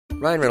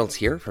Ryan Reynolds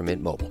here from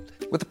Mint Mobile.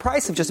 With the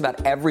price of just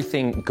about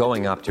everything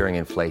going up during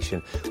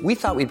inflation, we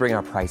thought we'd bring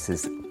our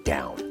prices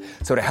down.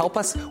 So to help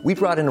us, we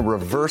brought in a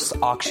reverse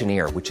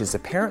auctioneer, which is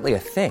apparently a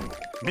thing.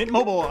 Mint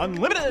Mobile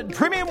Unlimited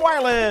Premium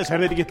Wireless. How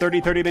to get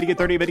 30, 30, bit to get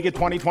 30, bit to get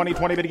 20, 20,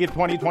 20, bit to get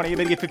 20, 20,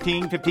 bit to get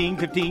 15, 15,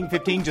 15,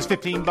 15, just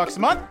 $15 a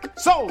month?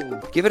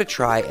 Sold! Give it a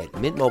try at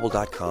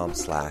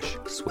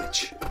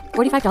mintmobile.com/switch.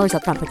 $45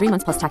 up front for 3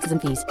 months plus taxes and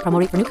fees. Promo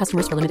rate for new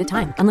customers for limited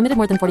time. Unlimited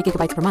more than 40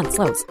 gigabytes per month.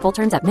 Slows full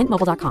terms at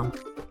mintmobile.com.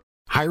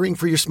 Hiring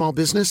for your small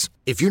business?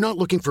 If you're not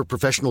looking for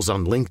professionals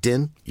on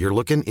LinkedIn, you're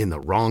looking in the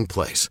wrong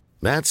place.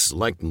 That's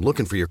like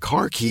looking for your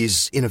car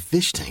keys in a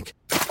fish tank.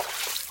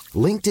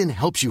 LinkedIn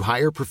helps you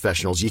hire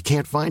professionals you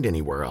can't find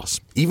anywhere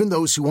else, even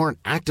those who aren't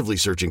actively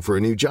searching for a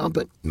new job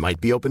but might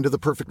be open to the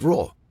perfect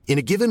role. In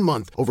a given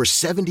month, over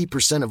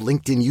 70% of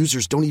LinkedIn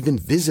users don't even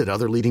visit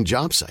other leading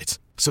job sites.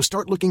 So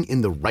start looking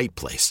in the right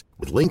place.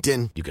 With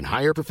LinkedIn, you can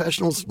hire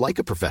professionals like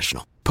a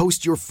professional.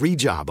 Post your free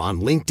job on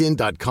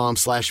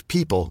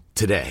linkedin.com/people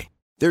today.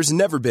 There's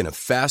never been a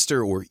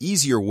faster or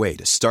easier way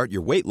to start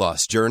your weight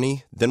loss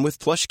journey than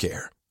with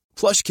PlushCare.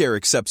 PlushCare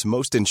accepts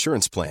most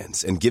insurance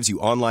plans and gives you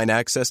online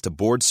access to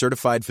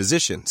board-certified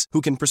physicians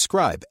who can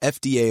prescribe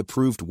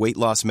FDA-approved weight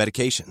loss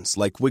medications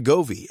like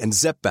Wegovy and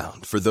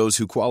Zepbound for those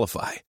who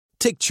qualify.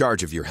 Take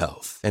charge of your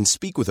health and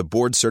speak with a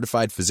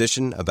board-certified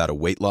physician about a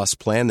weight loss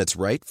plan that's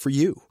right for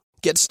you.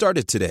 Get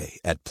started today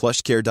at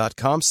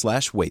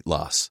plushcare.com/weight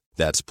loss.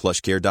 That's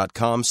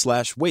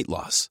plushcare.com/weight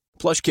loss.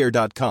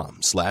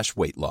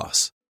 plushcare.com/weight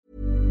loss.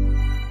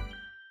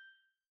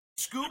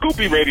 Scoop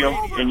B Radio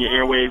in your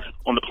airwaves,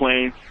 on the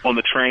plane, on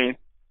the train,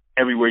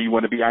 everywhere you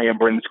want to be. I am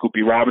Brendan Scoop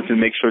B Robinson.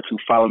 Make sure to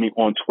follow me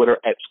on Twitter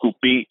at Scoop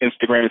B,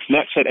 Instagram and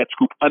Snapchat at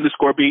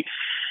Scoop_B.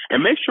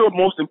 And make sure,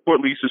 most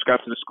importantly, you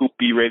subscribe to the Scoop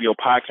B Radio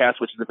podcast,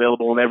 which is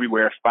available on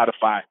everywhere: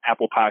 Spotify,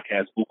 Apple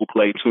Podcasts, Google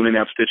Play, TuneIn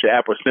app, Stitcher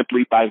app, or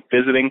simply by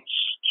visiting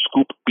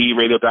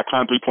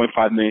ScoopBRadio.com.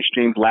 3.5 million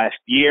streams last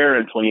year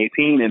in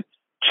 2018, and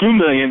 2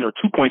 million or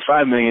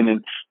 2.5 million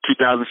in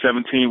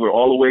 2017. We're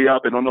all the way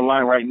up, and on the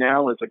line right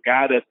now is a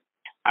guy that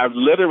I've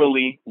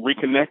literally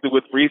reconnected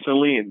with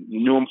recently, and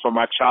knew him from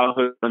my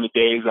childhood in the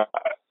days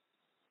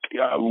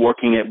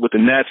working with the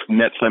Nets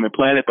Lemon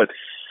Planet. But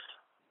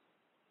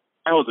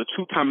I was a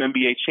two-time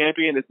NBA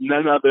champion. It's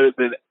none other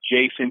than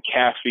Jason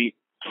Caffey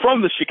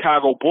from the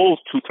Chicago Bulls,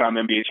 two-time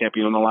NBA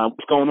champion on the line.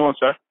 What's going on,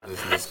 sir?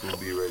 This is Scoop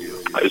B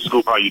Radio. Hey,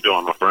 Scoop, how you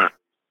doing, my friend?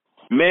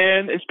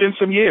 Man, it's been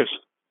some years.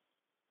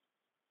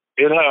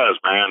 It has,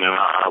 man, and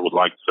I would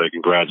like to say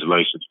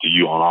congratulations to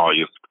you on all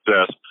your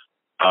success.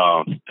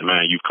 And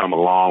man, you've come a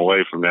long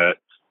way from that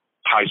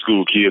high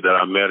school kid that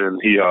I met in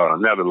the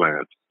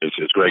Netherlands.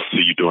 It's great to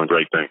see you doing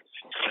great things.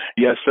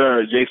 Yes,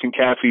 sir. Jason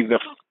Caffey,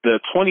 the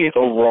 20th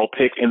overall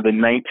pick in the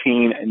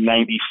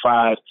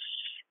 1995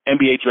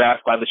 NBA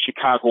draft by the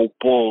Chicago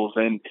Bulls.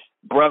 And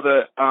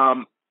brother,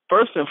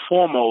 first and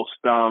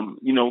foremost,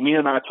 me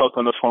and I talked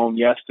on the phone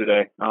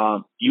yesterday.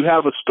 You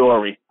have a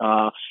story.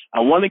 I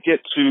want to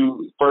get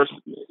to first.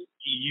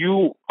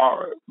 You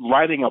are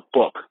writing a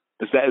book.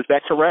 Is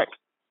that correct?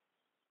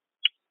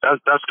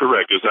 That's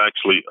correct. It's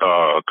actually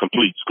a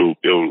complete scoop.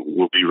 It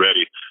will be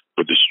ready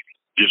for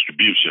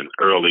distribution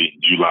early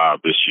July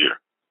of this year.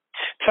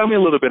 Tell me a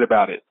little bit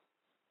about it.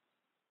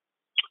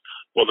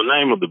 Well, the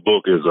name of the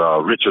book is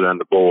Richard and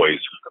the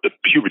Boys, The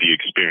Puberty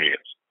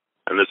Experience.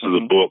 And this is a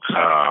book,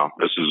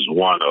 this is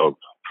one of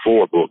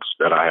 4 books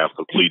that I have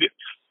completed.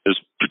 This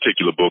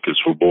particular book is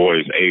for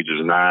boys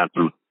ages 9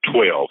 through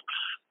 12.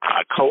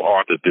 I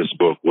co-authored this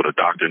book with a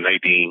Dr.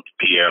 Nadine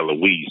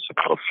Pierre-Louise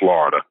out of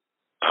Florida.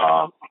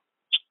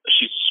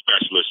 She's a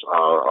specialist,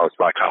 a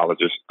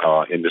psychologist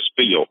in this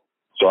field.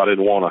 So I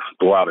didn't want to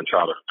go out and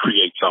try to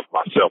create something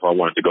myself. I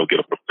wanted to go get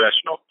a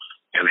professional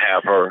and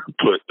have her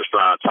put the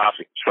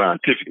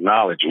scientific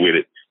knowledge with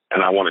it.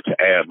 And I wanted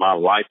to add my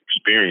life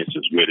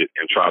experiences with it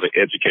and try to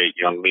educate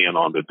young men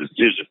on the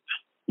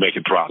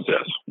decision-making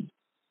process.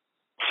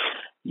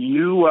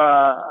 You,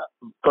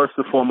 first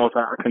and foremost,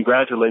 I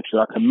congratulate you.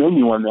 I commend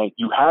you on that.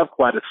 You have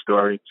quite a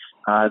story.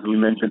 As we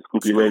mentioned,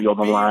 Scoop B Radio on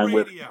the line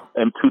with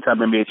two-time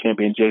NBA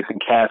champion Jason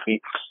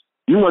Caffey.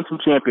 You won 2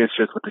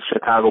 championships with the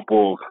Chicago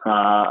Bulls,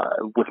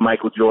 with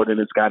Michael Jordan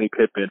and Scottie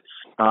Pippen.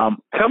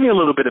 Tell me a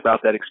little bit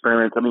about that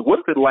experience. I mean, what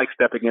is it like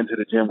stepping into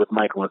the gym with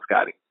Michael and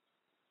Scottie?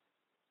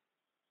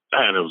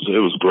 Man, it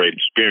was a great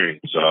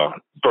experience.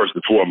 First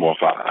and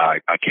foremost,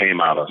 I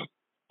came out of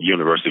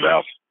University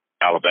of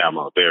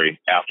Alabama, a very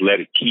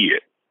athletic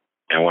kid.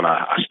 And when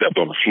I stepped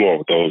on the floor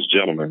with those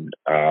gentlemen,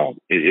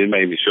 it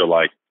made me feel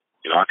like,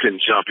 I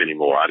couldn't jump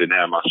anymore. I didn't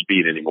have my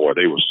speed anymore.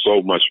 They were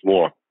so much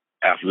more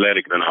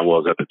athletic than I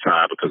was at the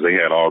time because they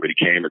had already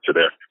came into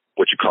their,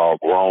 what you call,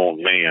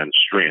 grown man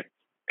strength.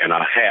 And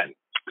I hadn't.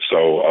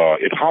 So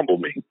it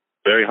humbled me.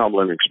 Very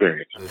humbling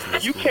experience.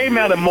 You came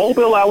out of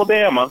Mobile,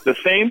 Alabama, the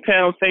same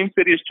town, same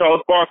city as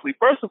Charles Barkley.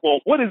 First of all,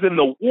 what is in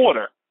the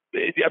water?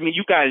 I mean,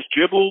 you guys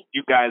dribble,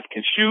 you guys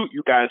can shoot,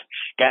 you guys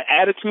got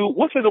attitude.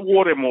 What's in the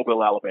water in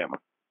Mobile, Alabama?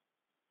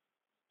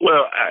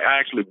 Well,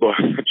 actually,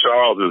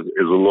 Charles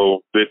is a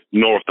little bit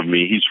north of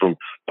me. He's from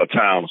a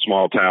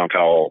small town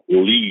called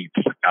Leeds,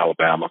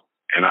 Alabama,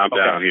 and I'm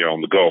down here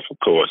on the Gulf, of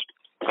course.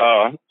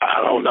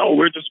 I don't know.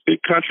 We're just big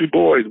country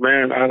boys,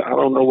 man. I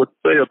don't know what to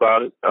say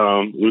about it.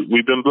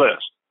 We've been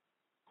blessed.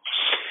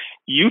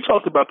 You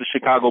talked about the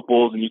Chicago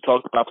Bulls, and you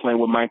talked about playing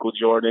with Michael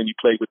Jordan. You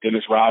played with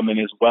Dennis Rodman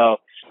as well.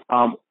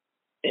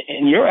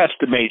 In your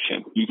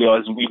estimation, you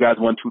guys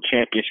won 2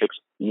 championships.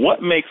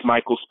 What makes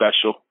Michael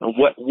special? And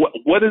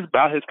what is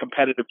about his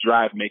competitive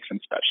drive makes him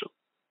special?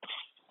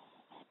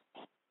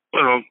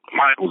 Well,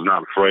 Michael's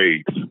not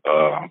afraid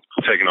of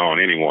taking on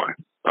anyone,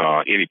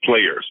 any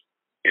players.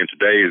 In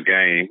today's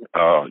game,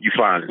 you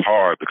find it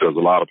hard because a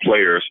lot of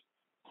players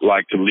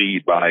like to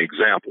lead by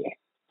example.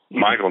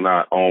 Michael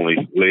not only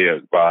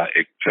led by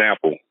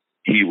example,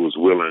 he was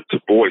willing to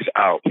voice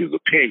out his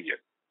opinion.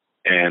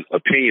 And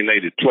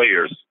opinionated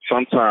players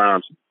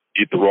sometimes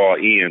get the raw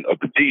end of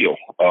the deal,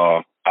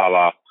 a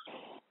la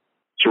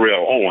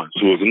Terrell Owens,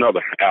 who was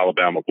another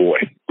Alabama boy,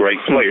 great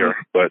player,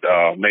 but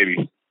maybe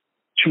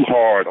too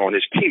hard on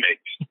his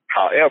teammates.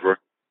 However,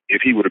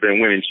 if he would have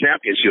been winning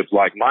championships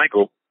like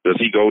Michael, does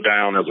he go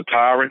down as a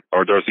tyrant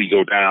or does he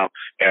go down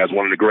as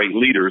one of the great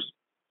leaders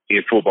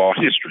in football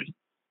history?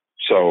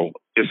 So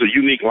it's a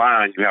unique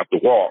line you have to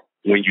walk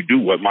when you do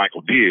what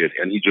Michael did,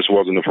 and he just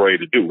wasn't afraid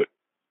to do it.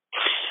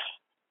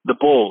 The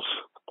Bulls,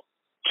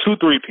 2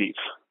 3-peats.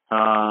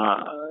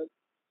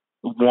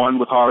 One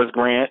with Horace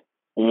Grant,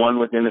 one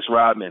with Dennis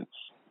Rodman.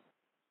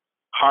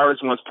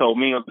 Horace once told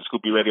me on the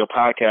Scoop B Radio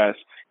podcast,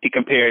 he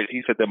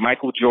said that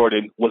Michael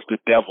Jordan was the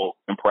devil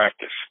in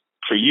practice.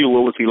 For you,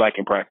 what was he like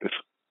in practice?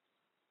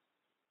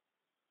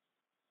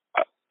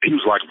 He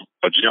was like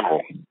a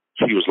general.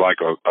 He was like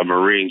a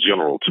Marine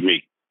general to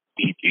me.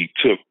 He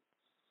took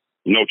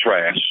no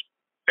trash.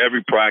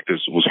 Every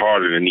practice was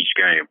harder than each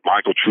game.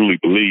 Michael truly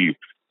believed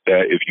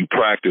that if you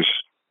practice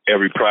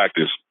every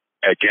practice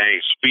at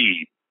game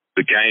speed,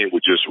 the game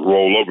would just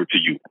roll over to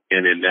you,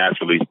 and it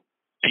naturally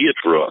did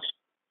for us.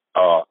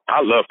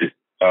 I loved it.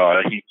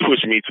 He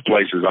pushed me to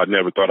places I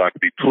never thought I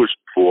could be pushed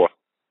before,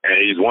 and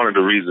he's one of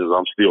the reasons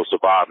I'm still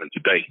surviving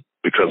today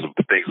because of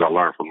the things I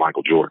learned from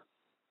Michael Jordan.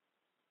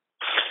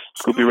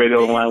 Scoop B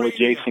Radio line with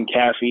Jason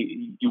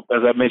Caffey.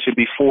 As I mentioned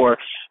before,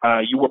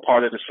 you were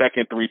part of the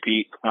second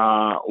 3-peat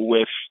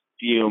with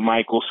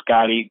Michael,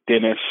 Scotty,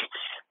 Dennis.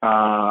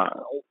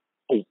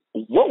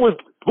 What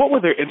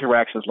were their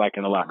interactions like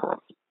in the locker room?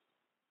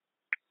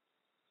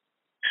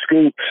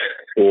 Scoop,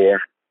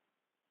 for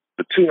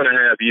the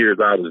 2.5 years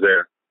I was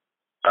there,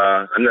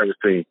 I never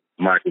seen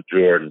Michael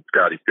Jordan,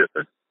 Scottie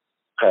Pippen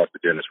talk to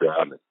Dennis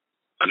Rodman.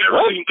 I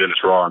never seen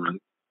Dennis Rodman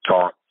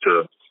talk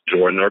to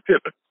Jordan or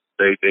Pippen.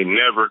 They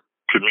never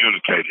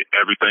communicated.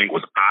 Everything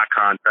was eye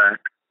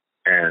contact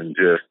and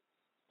just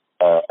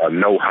a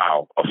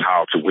know-how of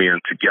how to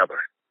win together.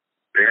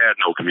 They had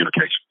no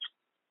communications.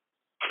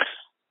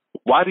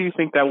 Why do you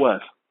think that was?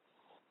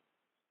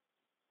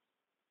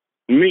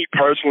 Me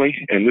personally,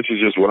 and this is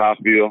just what I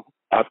feel,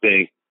 I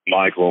think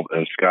Michael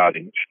and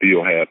Scotty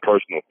still had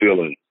personal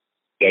feelings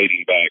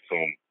dating back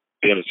from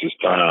Dennis's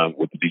time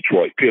with the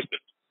Detroit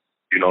Pistons.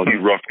 He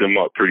roughed them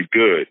up pretty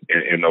good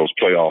in those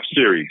playoff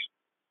series.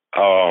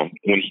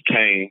 When he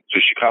came to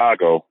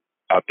Chicago,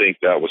 I think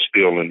that was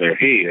still in their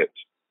heads.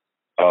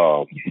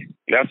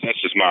 That's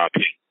just my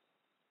opinion.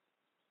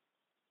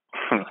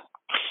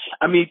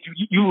 I mean,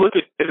 you look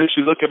at Dennis,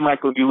 you look at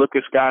Michael, you look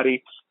at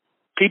Scotty.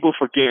 People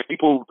forget.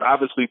 People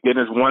obviously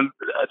Dennis won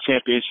a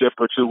championship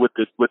or two with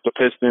the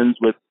Pistons,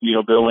 with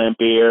Bill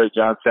Laimbeer,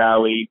 John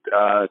Sally,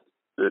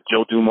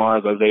 Joe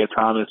Dumars, Isaiah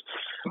Thomas.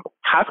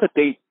 How could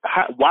they?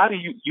 Why do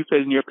you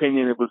said in your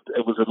opinion it was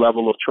a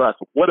level of trust?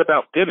 What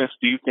about Dennis?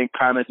 Do you think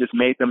kind of just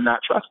made them not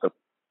trust him?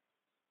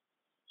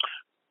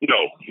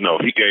 No,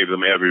 he gave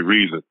them every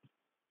reason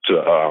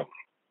to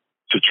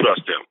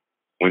trust him.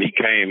 When he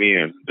came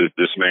in,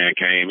 this man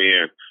came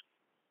in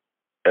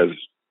as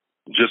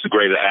just as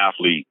great an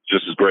athlete,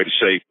 just as great a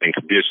shape and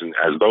condition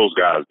as those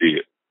guys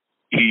did.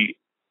 He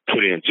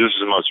put in just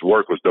as much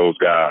work with those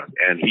guys,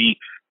 and he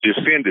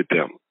defended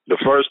them. The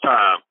first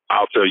time,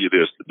 I'll tell you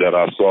this, that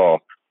I saw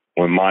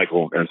when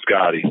Michael and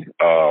Scotty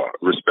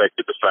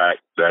respected the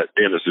fact that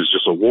Dennis is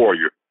just a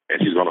warrior and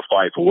he's going to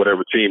fight for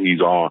whatever team he's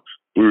on.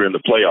 We were in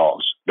the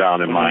playoffs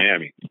down in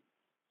Miami,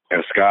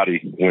 and Scotty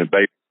went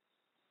basically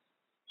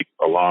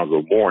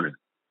Alonzo Mourning.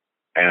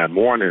 And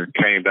Mourning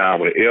came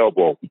down with an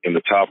elbow in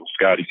the top of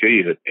Scotty's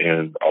head,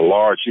 and a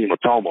large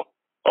hematoma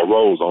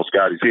arose on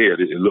Scotty's head.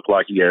 It looked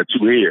like he had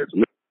 2 heads.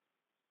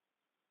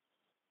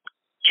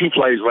 2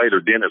 plays later,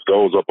 Dennis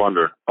goes up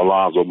under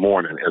Alonzo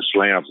Mourning and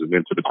slams him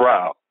into the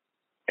crowd.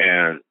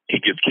 And he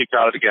gets kicked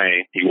out of the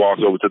game. He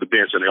walks over to the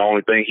bench, and the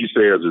only thing he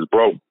says is,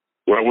 "Bro,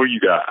 where were you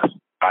guys?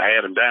 I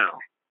had him down."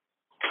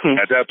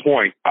 At that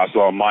point, I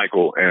saw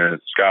Michael and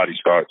Scotty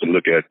start to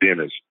look at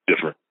Dennis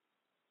different.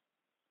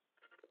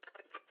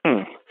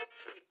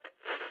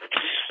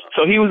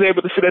 So he was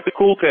able to sit at the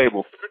cool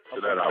table.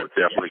 That I would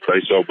definitely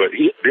say so. But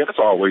Dennis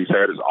always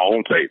had his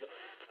own table.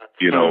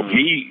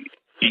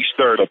 He he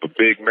stirred up a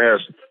big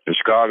mess in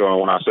Chicago.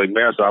 And when I say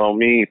mess, I don't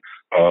mean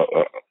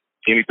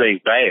anything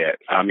bad.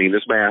 I mean,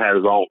 this man had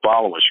his own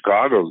following.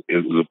 Chicago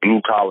is a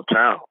blue-collar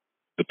town.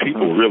 The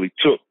people really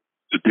took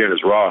to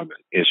Dennis Rodman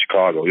in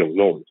Chicago,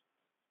 Illinois.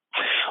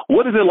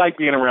 What is it like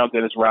being around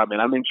Dennis Rodman?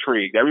 I'm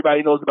intrigued.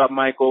 Everybody knows about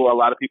Michael. A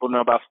lot of people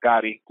know about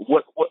Scotty.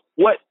 What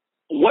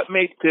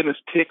made Dennis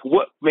tick?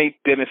 What made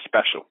Dennis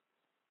special?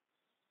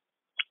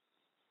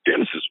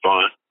 Dennis is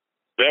fun.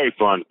 Very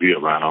fun to be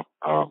around.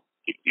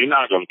 You're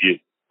not going to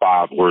get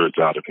 5 words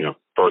out of him,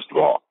 first of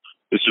all.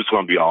 It's just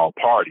going to be all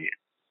partying.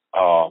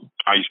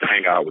 I used to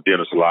hang out with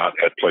Dennis a lot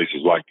at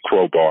places like the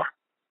Crowbar.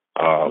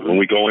 When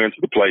we go into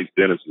the place,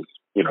 Dennis is,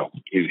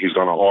 he's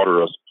going to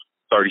order us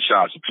 30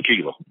 shots of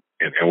tequila,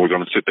 and we're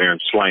going to sit there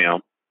and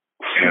slam.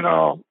 And,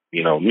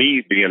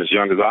 me being as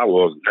young as I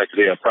was, the next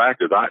day of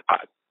practice, I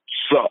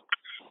sucked.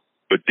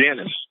 But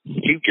Dennis,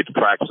 he'd get to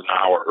practice an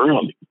hour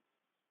early.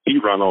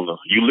 He'd run on the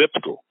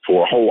elliptical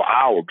for a whole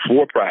hour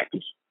before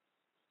practice.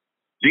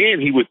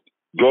 Then he would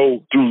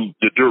go through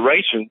the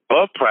duration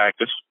of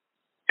practice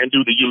and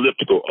do the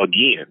elliptical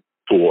again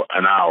for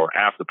an hour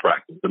after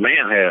practice. The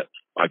man had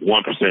like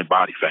 1%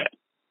 body fat.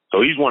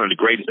 So he's one of the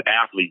greatest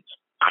athletes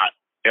I've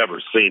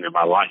ever seen in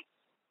my life.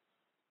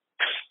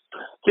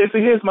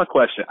 Jason, here's my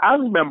question. I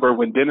remember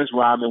when Dennis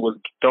Rodman was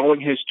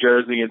throwing his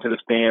jersey into the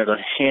stands or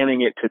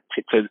handing it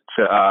to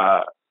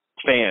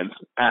fans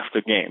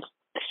after games.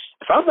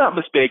 If I'm not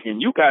mistaken,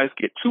 you guys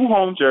get 2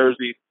 home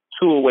jerseys,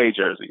 2 away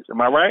jerseys.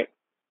 Am I right?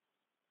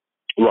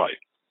 Right.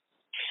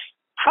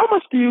 How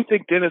much do you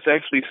think Dennis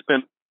actually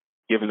spent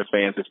giving the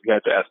fans, if you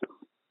had to ask him?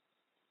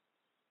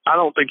 I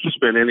don't think he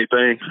spent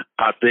anything.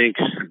 I think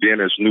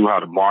Dennis knew how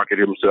to market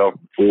himself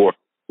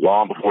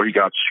long before he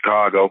got to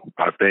Chicago.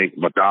 I think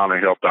Madonna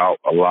helped out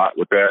a lot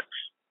with that.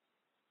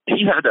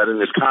 He had that in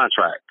his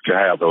contract to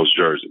have those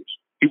jerseys.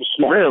 He was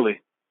smart.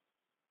 Really?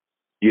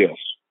 Yes.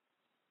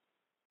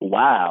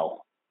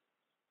 Wow.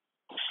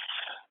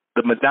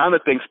 The Madonna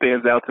thing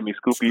stands out to me.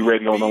 Scoop B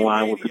Radio on the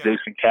line with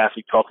Jason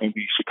Caffey talking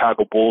the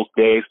Chicago Bulls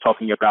days,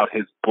 talking about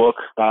his book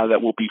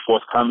that will be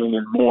forthcoming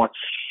and more.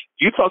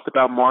 You talked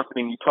about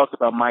marketing. You talked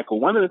about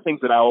Michael. One of the things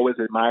that I always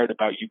admired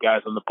about you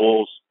guys on the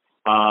Bulls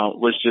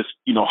was just,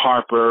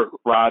 Harper,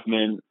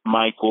 Rodman,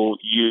 Michael,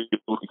 you,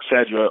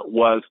 etc.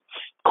 was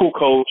cool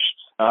coach,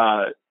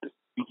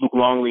 Luke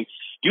Longley.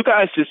 You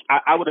guys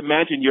I would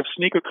imagine your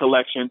sneaker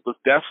collection was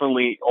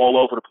definitely all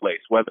over the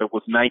place, whether it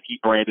was Nike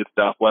branded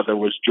stuff, whether it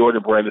was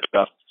Jordan branded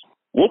stuff.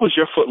 What was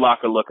your Foot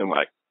Locker looking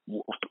like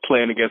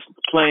playing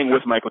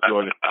with Michael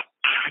Jordan?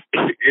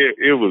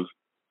 It was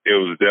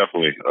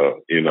definitely,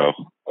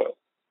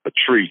 a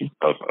tree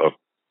of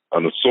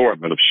an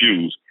assortment of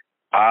shoes.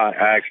 I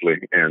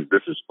actually, and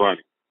this is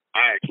funny,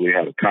 I actually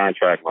had a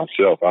contract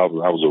myself. I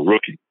was a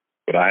rookie,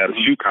 but I had a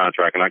shoe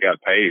contract and I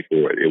got paid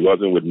for it. It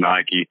wasn't with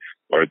Nike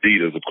or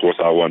Adidas. Of course,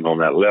 I wasn't on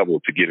that level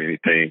to get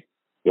anything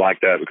like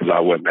that because I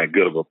wasn't that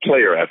good of a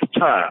player at the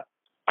time.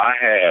 I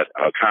had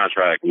a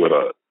contract with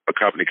a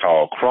company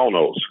called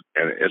Chronos,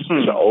 and it's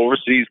an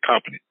overseas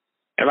company.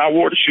 And I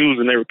wore the shoes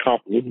and they were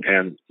comfortable,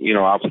 and,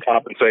 I was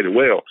compensated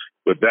well.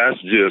 But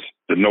that's just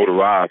the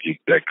notoriety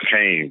that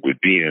came with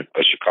being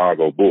a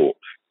Chicago Bull.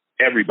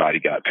 Everybody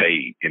got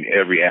paid in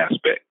every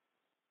aspect.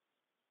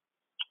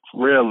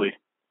 Really?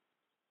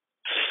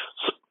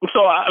 So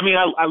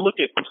I look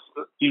at,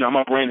 I'm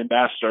a brand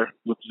ambassador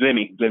with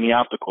Zenni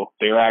Optical.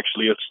 They're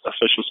actually an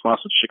official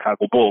sponsor of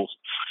Chicago Bulls.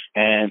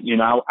 And,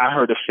 I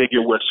heard a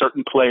figure where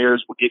certain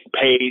players were getting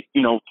paid,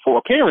 for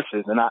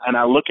appearances. And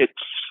I look at,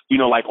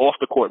 like off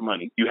the court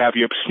money. You have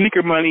your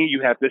sneaker money,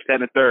 you have this,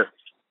 that, and the third.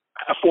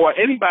 For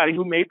anybody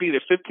who may be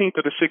the 15th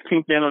or the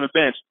 16th man on the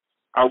bench,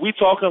 are we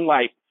talking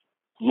like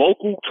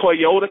local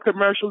Toyota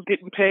commercials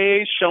getting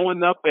paid,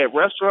 showing up at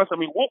restaurants? I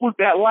mean, what was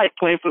that like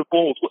playing for the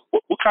Bulls?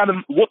 What kind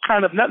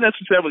of, not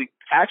necessarily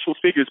actual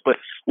figures, but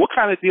what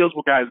kind of deals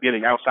were guys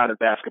getting outside of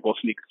basketball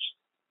sneakers?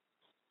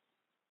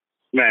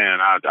 Man,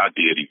 I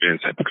did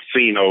events at the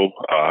casino.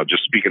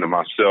 Just speaking of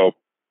myself,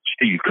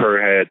 Steve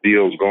Kerr had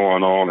deals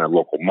going on at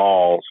local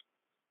malls.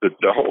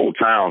 The whole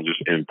town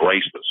just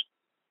embraced us.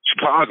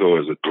 Chicago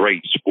is a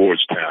great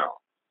sports town.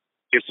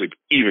 It's an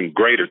even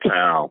greater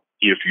town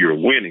if you're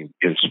winning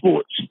in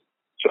sports.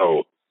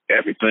 So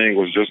everything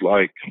was just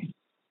like,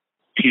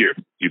 here,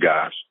 you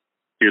guys.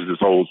 Here's this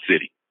whole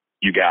city.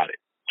 You got it.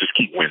 Just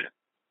keep winning.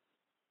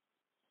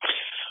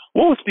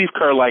 What was Steve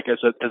Kerr like as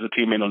a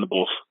teammate on the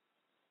Bulls?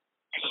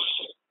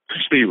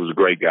 Steve was a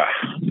great guy.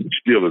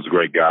 Still is a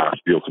great guy.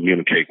 Still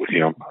communicate with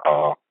him.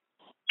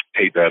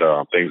 Hate that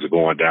things are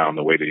going down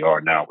the way they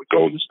are now with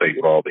Golden State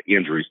with all the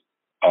injuries.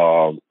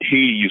 He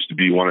used to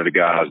be one of the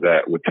guys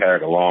that would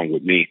tag along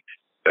with me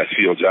that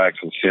Phil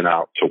Jackson sent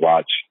out to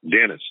watch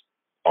Dennis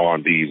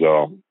on these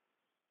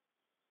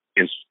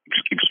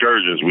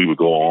excursions we would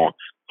go on,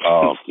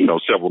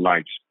 several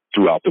nights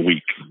throughout the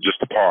week just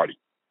to party.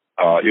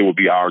 It would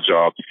be our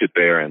job to sit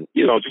there and,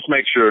 just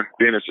make sure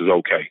Dennis is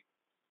okay.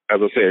 As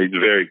I said, he's a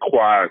very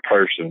quiet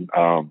person.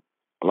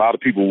 A lot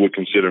of people would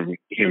consider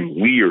him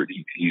weird.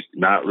 He's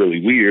not really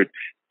weird.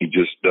 He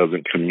just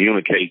doesn't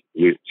communicate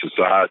with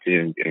society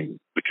and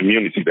the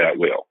community that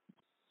well.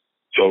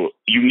 So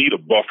you need a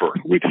buffer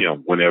with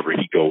him whenever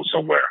he goes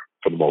somewhere,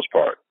 for the most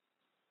part.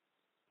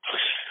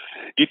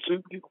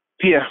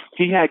 Yeah,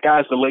 he had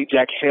guys. The late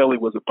Jack Haley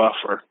was a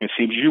buffer. It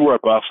seems you were a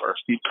buffer.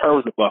 Steve Kerr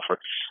was a buffer.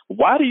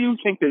 Why do you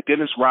think that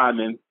Dennis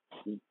Rodman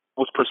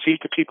was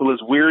perceived to people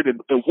as weird?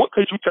 And what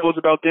could you tell us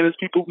about Dennis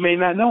people may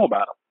not know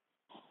about him?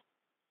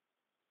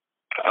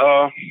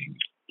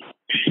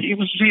 He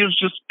was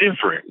just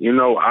different. You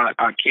know,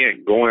 I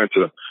can't go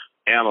into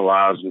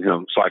analyzing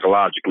him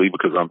psychologically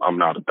because I'm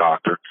not a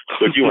doctor.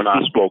 But you and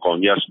I spoke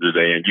on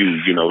yesterday, and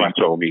you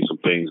told me some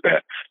things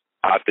that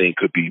I think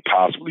could be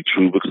possibly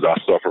true because I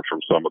suffer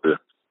from some of the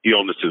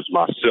illnesses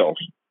myself.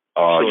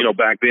 Sure. You know,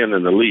 back then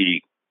in the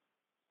league,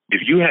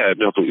 if you had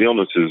mental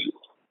illnesses,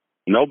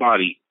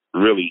 nobody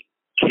really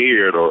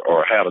cared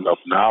or had enough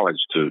knowledge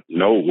to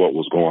know what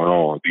was going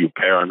on. If you were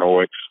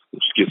paranoid,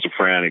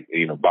 schizophrenic,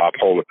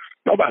 bipolar,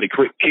 nobody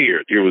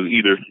cared. It was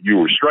either you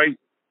were straight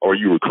or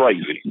you were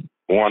crazy,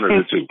 one or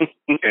the two.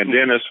 And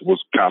Dennis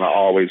was kind of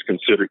always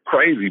considered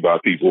crazy by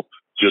people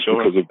just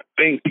because of the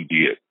things he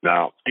did.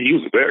 Now, he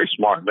was a very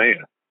smart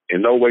man.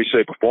 In no way,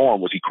 shape, or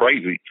form was he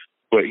crazy,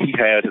 but he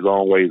had his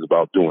own ways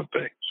about doing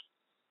things.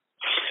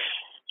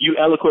 You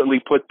eloquently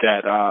put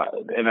that,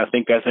 and I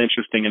think that's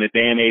interesting in a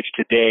day and age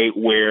today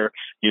where,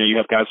 you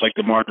have guys like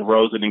DeMar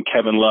DeRozan and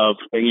Kevin Love,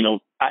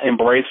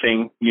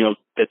 embracing,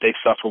 that they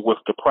suffer with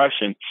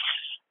depression.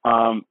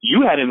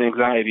 You had an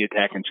anxiety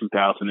attack in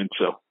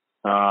 2002,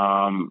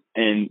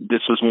 and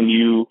this was when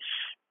you,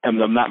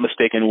 if I'm not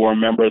mistaken, were a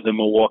member of the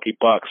Milwaukee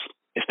Bucks.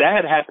 If that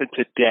had happened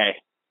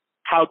today,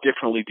 how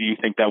differently do you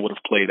think that would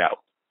have played out?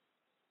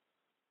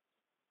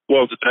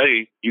 Well,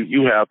 today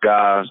you have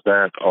guys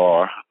that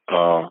are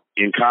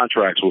in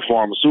contracts with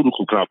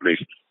pharmaceutical companies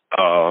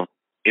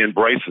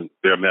embracing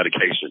their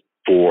medication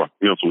for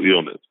mental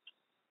illness.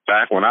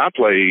 Back when I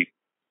played,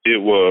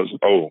 it was,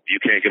 you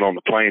can't get on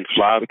the plane to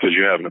fly because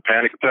you're having a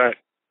panic attack,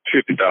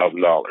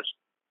 $50,000.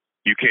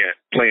 You can't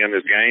play in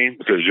this game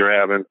because you're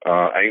having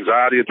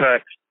anxiety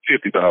attack,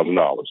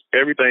 $50,000.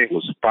 Everything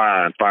was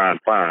fine.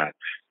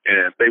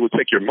 And they would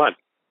take your money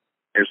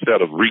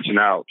instead of reaching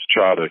out to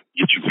try to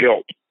get you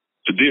help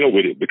to deal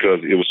with it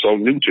because it was so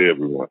new to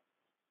everyone.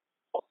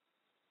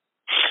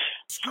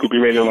 Scoop B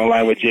Radio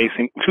Online with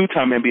Jason,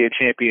 two-time NBA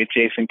champion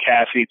Jason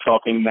Cassidy,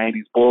 talking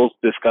 90s Bulls,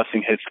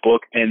 discussing his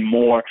book and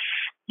more.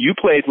 You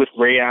played with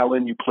Ray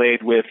Allen. You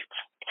played with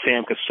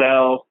Sam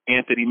Cassell,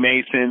 Anthony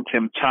Mason,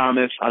 Tim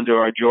Thomas under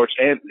our George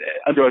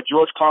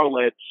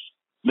Karl-led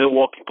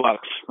Milwaukee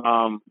Bucks.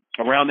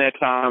 Around that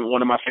time,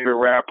 one of my favorite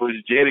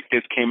rappers,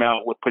 Jadakiss, came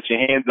out with "Put Your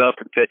Hands Up"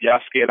 and said, "Y'all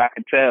scared? I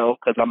can tell,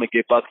 because I'm gonna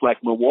get Bucks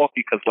like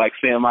Milwaukee, because like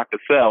Sam, I could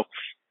sell."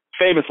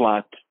 Famous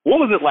line. What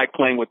was it like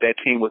playing with that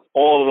team with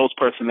all of those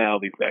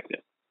personalities back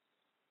then?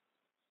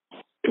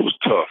 It was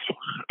tough.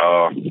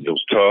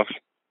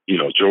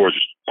 George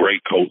is a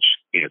great coach.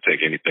 Can't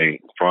take anything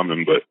from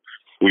him, but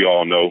we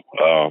all know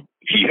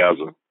he has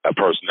a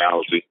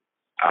personality.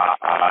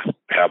 I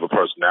have a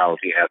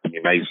personality. Anthony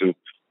Mason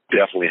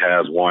definitely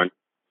has one.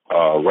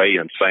 Ray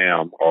and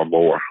Sam are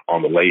more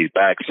on the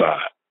laid-back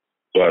side.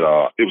 But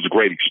it was a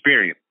great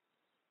experience.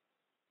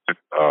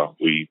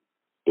 We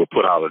were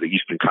put out of the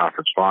Eastern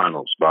Conference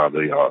Finals by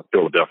the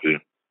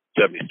Philadelphia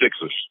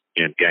 76ers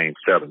in Game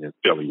 7 in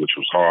Philly, which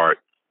was hard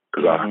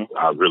because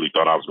I really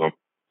thought I was going to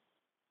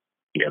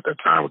be at that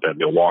time with that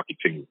Milwaukee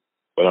team.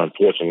 But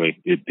unfortunately,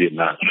 it did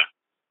not.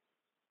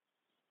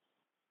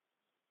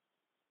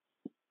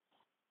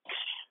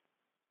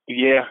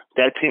 Yeah,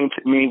 that team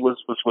to me was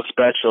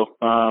special.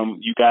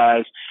 You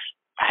guys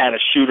had a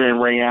shooter in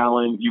Ray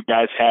Allen. You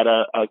guys had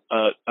a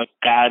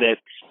guy that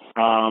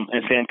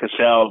and Sam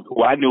Cassell,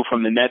 who I knew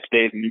from the Nets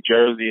days in New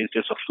Jersey, is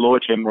just a floor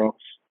general.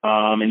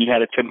 And you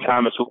had a Tim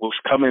Thomas who was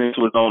coming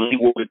into his own. He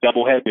wore a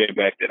double headband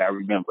back then, I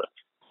remember.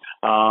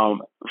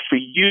 For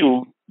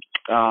you,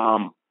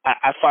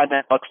 I find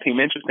that Bucks team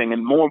interesting,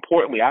 and more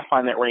importantly, I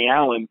find that Ray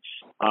Allen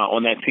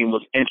on that team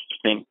was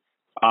interesting.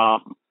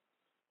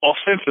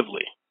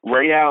 Offensively,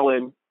 Ray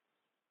Allen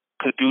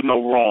could do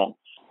no wrong.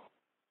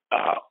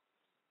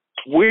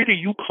 Where do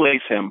you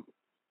place him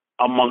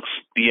amongst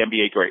the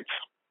NBA greats?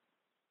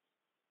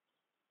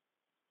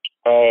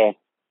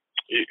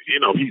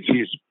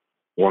 He's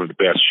one of the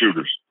best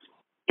shooters,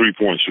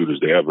 three-point shooters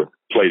to ever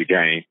play the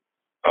game.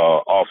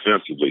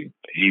 Offensively,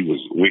 he was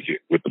wicked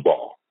with the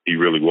ball. He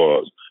really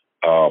was.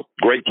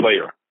 Great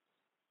player.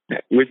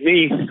 With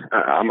me,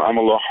 I'm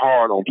a little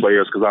hard on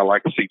players because I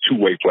like to see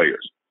two-way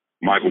players.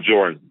 Michael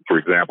Jordan, for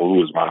example,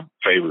 who is my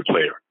favorite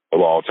player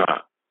of all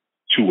time.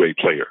 Two-way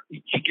player.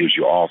 He gives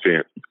you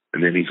offense,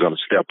 and then he's going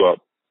to step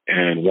up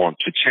and want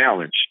to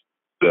challenge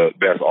the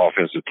best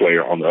offensive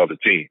player on the other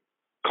team.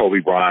 Kobe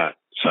Bryant,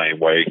 same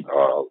way.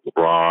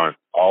 LeBron,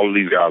 all of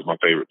these guys, my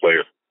favorite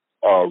players.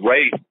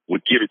 Ray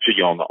would give it to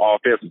you on the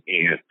offensive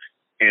end,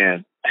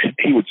 and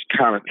he would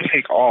kind of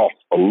take off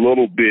a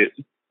little bit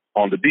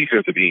on the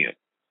defensive end.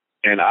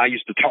 And I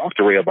used to talk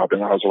to Ray about that,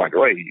 and I was like,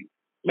 Ray,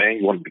 man,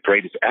 you're one of the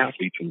greatest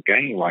athletes in the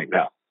game right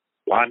now.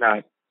 Why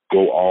not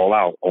go all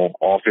out on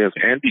offense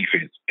and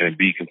defense and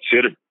be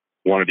considered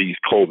one of these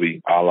Kobe,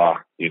 a la,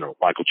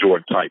 Michael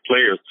Jordan type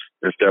players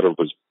instead of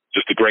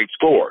just a great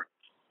scorer.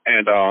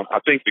 And I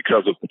think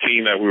because of the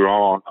team that we were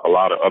on, a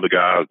lot of other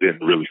guys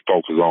didn't really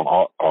focus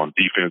on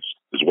defense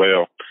as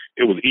well.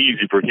 It was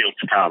easy for him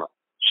to kind of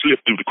slip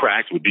through the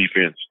cracks with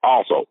defense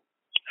also.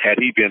 Had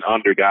he been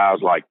under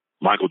guys like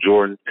Michael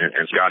Jordan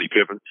and Scottie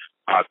Pippen,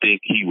 I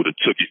think he would have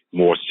took it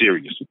more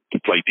serious to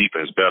play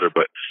defense better.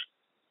 But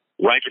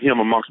ranking him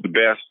amongst the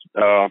best,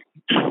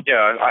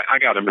 I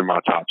got him in my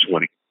top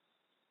 20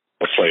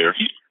 of players.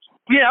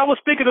 Yeah, I was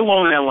thinking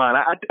along that line.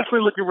 I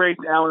definitely look at Ray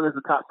Allen as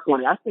a top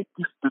 20. I think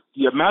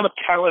the amount of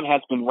talent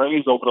has been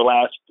raised over the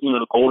last,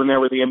 the golden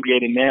era of the NBA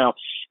to now.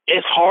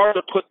 It's hard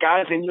to put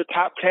guys in your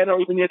top 10 or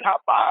even your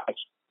top 5.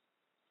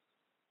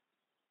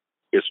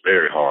 It's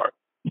very hard.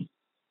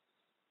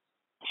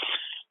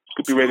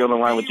 Scoopy Radio on the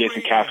line with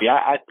Jason Caffey.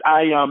 I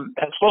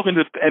have spoken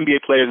to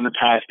NBA players in the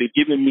past. They've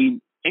given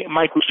me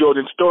Michael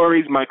Jordan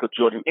stories, Michael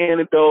Jordan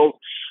anecdotes.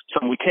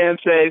 Some we can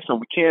say, some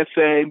we can't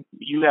say.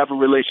 You have a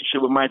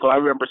relationship with Michael. I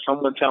remember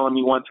someone telling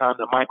me one time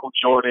that Michael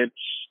Jordan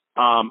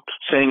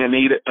saying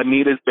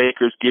Anita's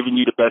Baker's giving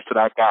you the best that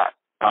I got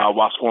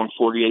while scoring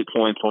 48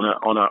 points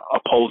on a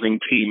opposing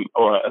team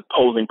or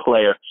opposing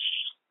player.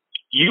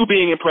 You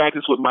being in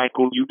practice with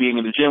Michael, you being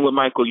in the gym with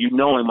Michael, you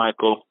knowing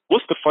Michael,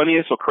 what's the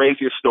funniest or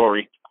craziest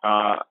story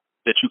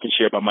that you can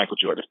share about Michael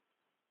Jordan?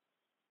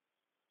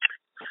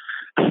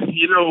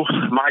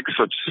 Mike's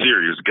such a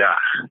serious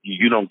guy.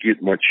 You don't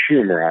get much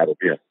humor out of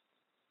him.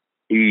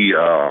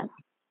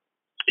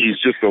 He's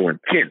just so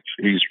intense.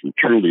 He's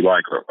truly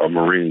like a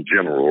Marine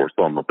general or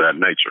something of that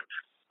nature.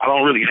 I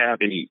don't really have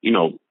any,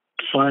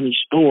 funny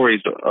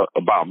stories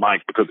about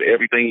Mike because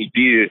everything he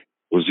did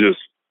was just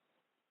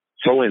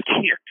so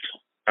intense.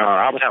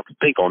 I would have to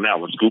think on that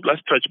one, Scoop.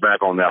 Let's touch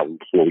back on that one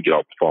before we get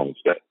off the phone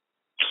today.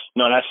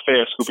 No, that's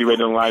fair. Scoopy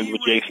Radio on the line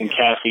with Jason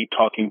Caffey,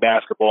 talking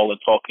basketball and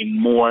talking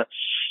more.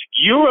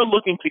 You are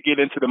looking to get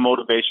into the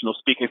motivational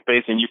speaking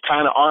space, and you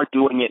kind of are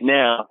doing it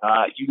now.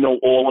 You know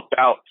all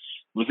about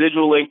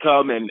residual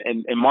income and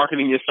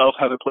marketing yourself,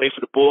 having played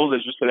for the Bulls.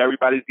 As you said,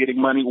 everybody's getting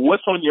money.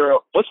 What's on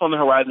the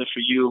horizon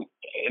for you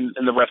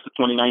in the rest of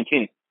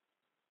 2019?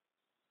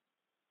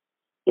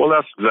 Well,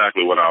 that's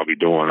exactly what I'll be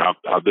doing.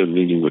 I've been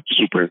meeting with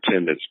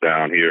superintendents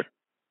down here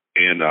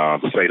in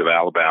the state of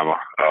Alabama.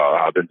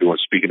 I've been doing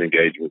speaking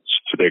engagements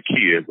to their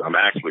kids. I'm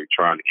actually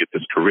trying to get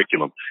this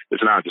curriculum.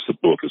 It's not just a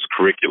book, it's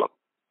curriculum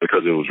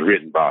because it was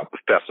written by a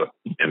professor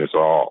and it's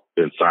all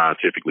been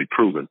scientifically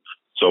proven.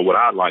 So what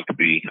I'd like to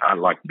be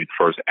the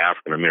first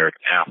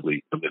African-American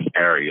athlete in this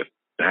area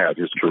to have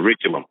this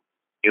curriculum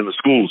in the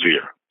schools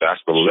here. That's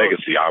the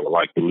legacy I would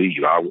like to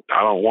leave. I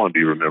don't want to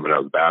be remembered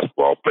as a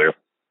basketball player.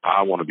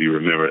 I want to be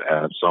remembered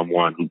as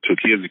someone who took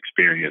his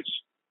experiences,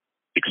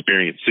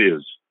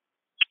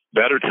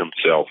 bettered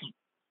himself,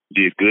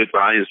 did good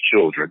by his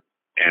children,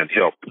 and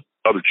helped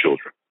other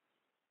children.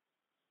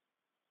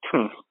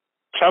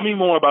 Tell me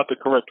more about the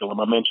curriculum.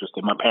 I'm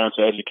interested. My parents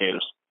are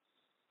educators.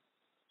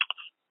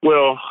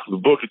 Well, the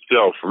book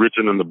itself,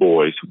 Richer Than the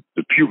Boys,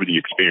 The Puberty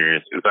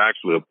Experience, is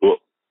actually a book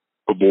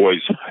for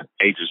boys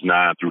ages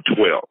 9 through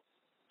 12.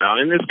 Now,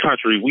 in this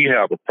country, we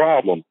have a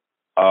problem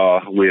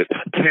with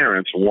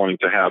parents wanting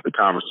to have the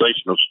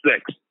conversation of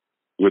sex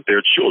with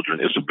their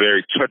children. It's a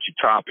very touchy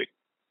topic.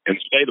 In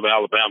the state of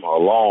Alabama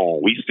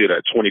alone, we sit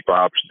at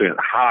 25%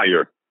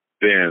 higher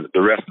than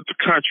the rest of the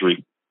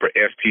country for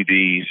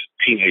STDs,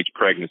 teenage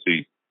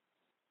pregnancy,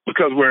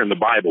 because we're in the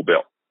Bible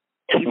Belt.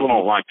 People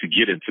don't like to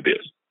get into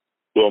this.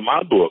 Well,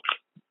 my book,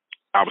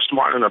 I was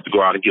smart enough to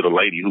go out and get a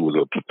lady who was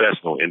a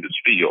professional in this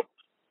field.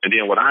 And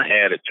then what I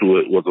added to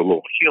it was a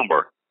little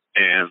humor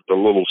and the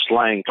little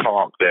slang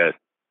talk that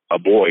a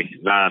boy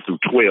 9 through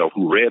 12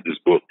 who read this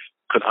book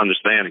could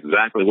understand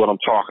exactly what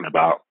I'm talking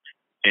about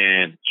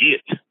and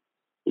get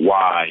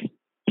why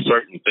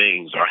certain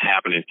things are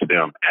happening to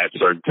them at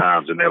certain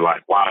times in their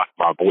life, why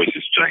my voice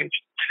is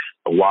changing,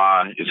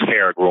 why is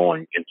hair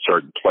growing in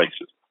certain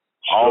places.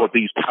 All of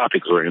these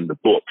topics are in the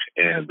book,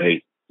 and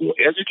they will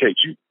educate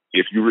you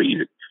if you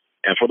read it.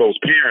 And for those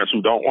parents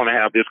who don't want to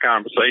have this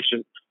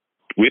conversation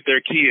with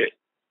their kid,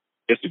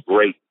 it's a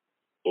great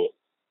book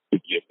to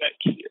give that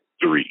kid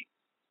to read.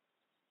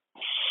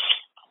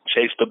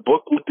 Chase the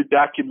book with the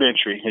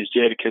documentary, as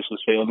Jadakiss would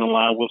say on the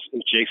line with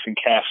Jason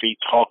Caffey,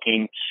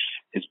 talking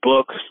his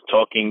book,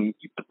 talking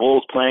the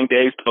Bulls playing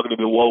days, talking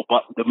the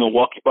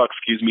Milwaukee Bucks,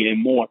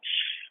 and more.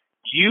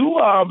 You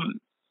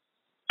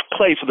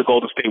played for the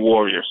Golden State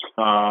Warriors,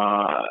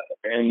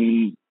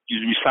 and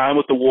you signed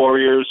with the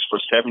Warriors for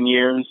 7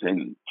 years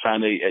and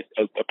signed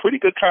a pretty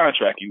good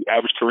contract. You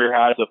averaged career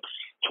highs of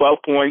 12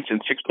 points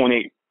and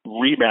 6.8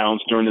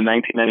 rebounds during the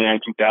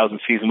 1999-2000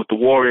 season with the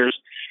Warriors.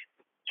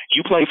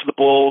 You playing for the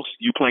Bulls,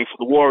 you playing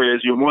for the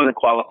Warriors, you're more than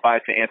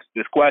qualified to answer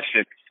this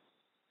question.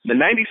 The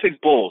 96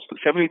 Bulls, the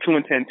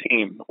 72-10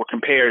 team, were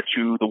compared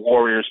to the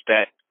Warriors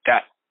that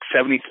got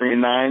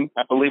 73-9.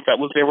 I believe that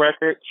was their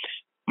record.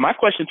 My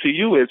question to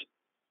you is,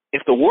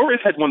 if the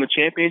Warriors had won the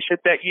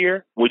championship that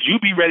year, would you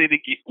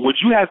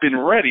have been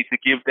ready to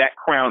give that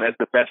crown as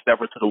the best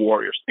ever to the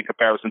Warriors in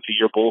comparison to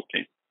your Bulls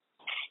team?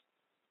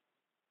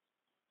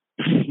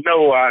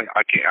 No, I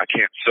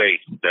can't say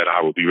that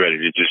I would be ready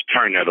to just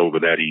turn that over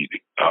that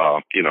easy.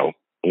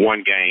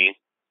 One game,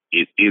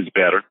 it is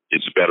better.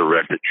 It's a better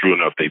record. True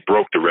enough, they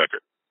broke the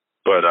record.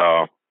 But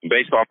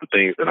based off the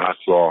things that I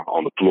saw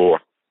on the floor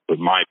with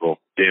Michael,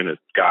 Dennis,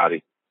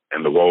 Scotty,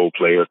 and the role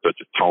players such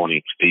as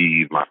Tony,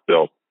 Steve,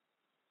 myself,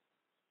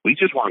 we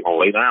just weren't going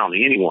to lay down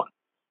to anyone.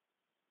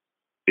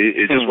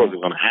 It just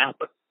wasn't going to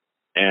happen.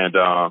 And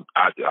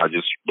I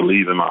just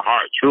believe in my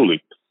heart,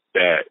 truly,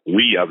 that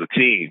we as a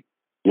team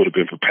would have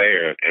been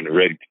prepared and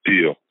ready to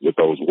deal with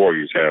those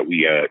Warriors had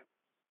we had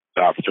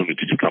the opportunity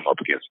to come up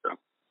against them.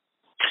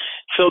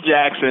 Phil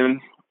Jackson,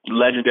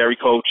 legendary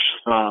coach,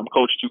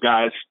 coached you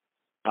guys,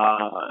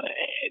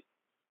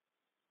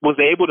 was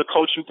able to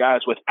coach you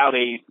guys without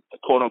a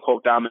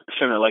quote-unquote dominant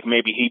center like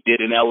maybe he did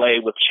in L.A.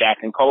 with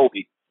Shaq and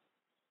Kobe.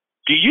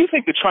 Do you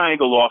think the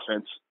triangle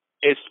offense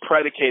is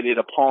predicated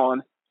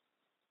upon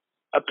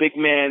a big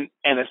man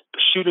and a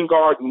shooting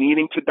guard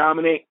needing to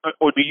dominate,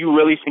 or do you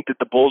really think that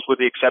the Bulls were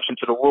the exception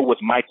to the rule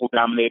with Michael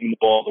dominating the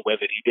ball the way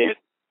that he did?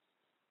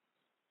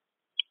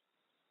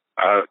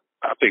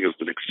 I think it's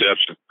an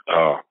exception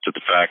to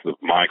the fact of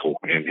Michael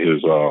and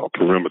his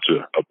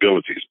perimeter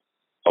abilities,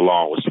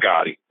 along with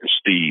Scotty and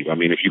Steve. I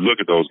mean, if you look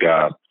at those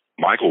guys,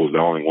 Michael was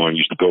the only one who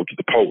used to go to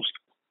the post.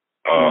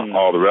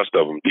 All the rest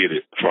of them did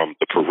it from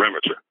the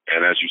perimeter.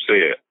 And as you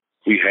said,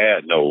 we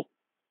had no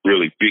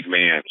really big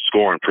man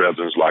scoring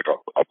presence like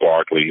a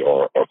Barkley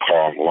or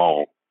Karl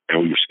Malone,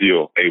 and we were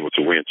still able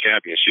to win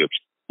championships,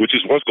 which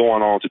is what's going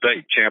on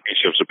today.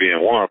 Championships are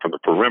being won from the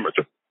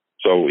perimeter.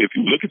 So if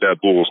you look at that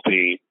Bulls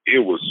team,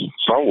 it was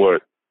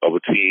somewhat of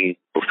a team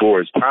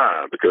before its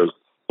time, because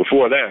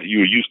before that, you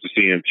were used to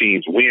seeing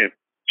teams win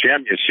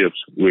championships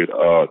with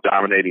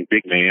dominating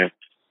big man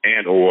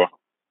and or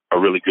a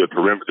really good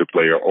perimeter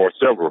player or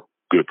several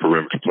good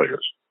perimeter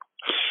players.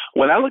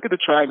 When I look at the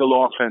triangle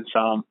offense,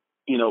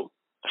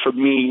 for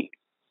me,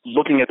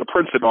 looking at the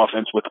Princeton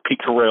offense with Pete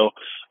Carril,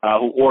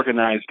 who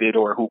organized it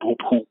or who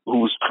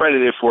was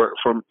credited for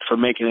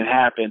making it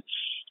happen,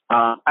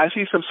 I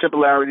see some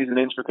similarities and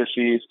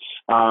intricacies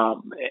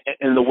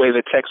in the way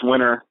that Tex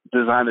Winter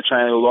designed the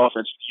triangle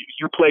offense.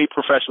 You played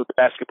professional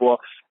basketball.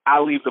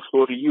 I'll leave the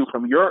floor to you.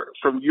 From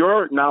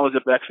your knowledge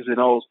of X's and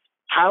O's,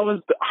 how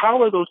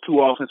are those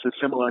two offenses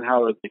similar and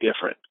how are they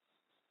different?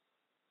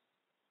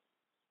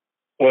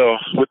 Well,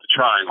 with the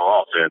triangle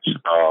offense,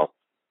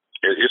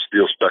 it's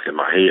still stuck in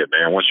my head,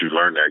 man. Once you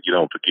learn that, you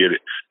don't forget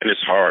it. And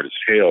it's hard as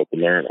hell to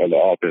learn other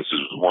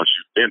offenses once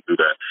you've been through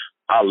that.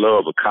 I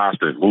love a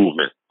constant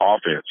movement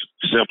offense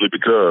simply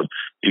because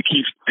it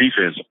keeps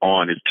defense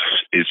on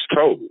its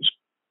toes.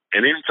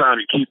 And anytime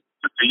you keep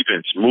the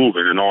defense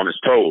moving and on its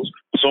toes,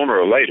 sooner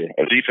or later,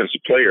 a defensive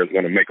player is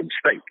going to make a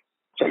mistake.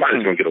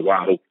 Somebody's going to get a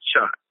wide open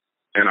shot.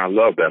 And I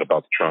love that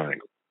about the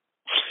triangle.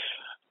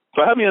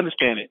 So help me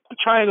understand it. The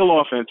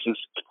triangle offense is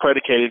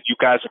predicated. You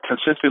guys are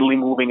consistently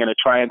moving in a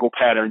triangle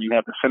pattern. You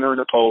have the center and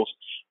the post.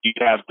 You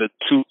have the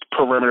two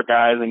perimeter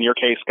guys, in your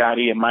case,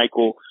 Scotty and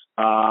Michael,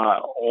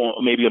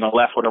 or maybe on the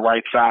left or the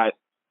right side.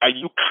 Are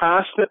you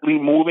constantly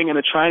moving in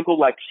a triangle?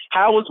 Like,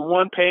 how is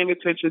one paying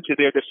attention to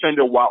their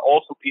defender while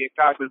also being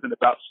cognizant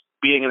about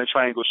being in a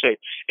triangle shape?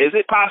 Is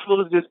it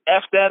possible to just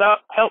F that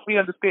up? Help me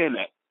understand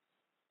that.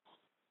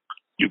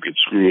 You can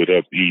screw it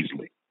up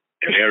easily.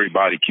 And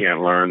everybody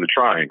can't learn the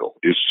triangle.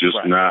 It's just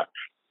not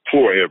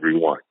for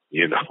everyone.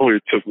 You know,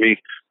 it took me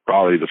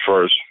probably the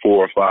first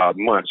 4 or 5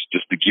 months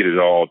just to get it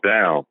all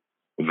down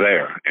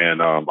there.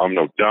 And I'm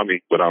no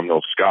dummy, but I'm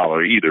no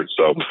scholar either.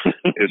 So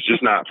it's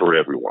just not for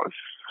everyone.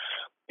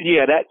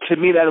 Yeah, to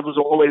me, that was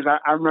always,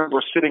 I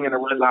remember sitting in a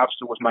Red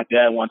Lobster with my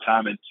dad one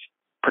time and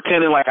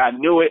pretending like I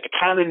knew it. I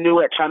kind of knew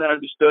it, kind of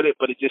understood it,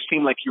 but it just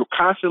seemed like you were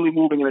constantly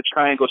moving in a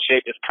triangle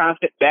shape. It's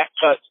constant back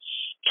cuts,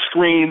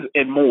 screens,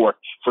 and more.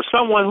 For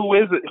someone who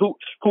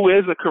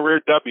is a career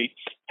W,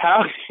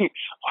 how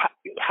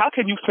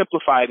can you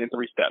simplify it in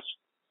 3 steps?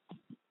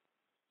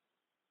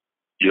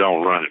 You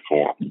don't run it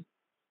for them.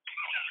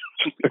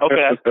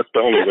 Okay. That's the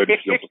only way to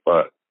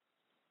simplify it.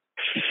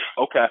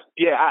 Okay.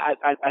 Yeah,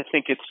 I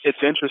think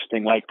it's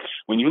interesting. Like,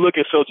 when you look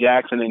at Phil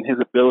Jackson and his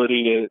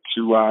ability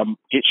to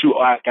get you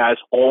guys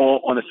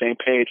all on the same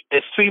page,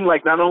 it seemed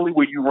like not only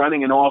were you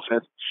running an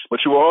offense, but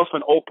you were also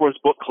an Oprah's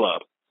book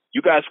club.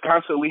 You guys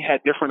constantly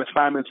had different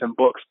assignments and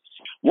books.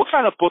 What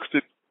kind of books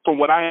from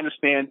what I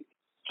understand,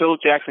 Phil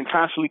Jackson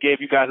constantly gave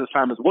you guys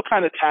assignments? What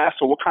kind of tasks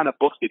or what kind of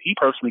books did he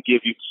personally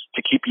give you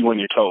to keep you on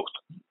your toes?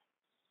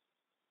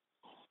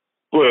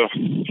 Well,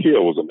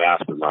 Phil was a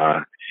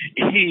mastermind.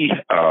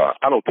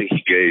 I don't think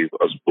he gave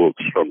us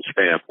books from the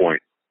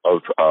standpoint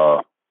of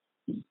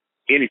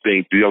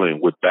anything dealing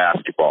with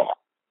basketball.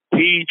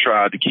 He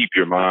tried to keep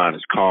your mind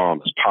as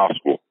calm as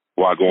possible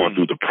while going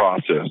through the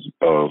process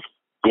of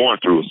going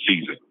through a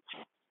season.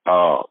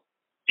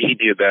 He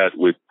did that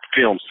with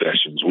film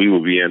sessions. We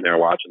would be in there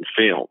watching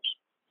films,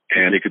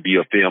 and it could be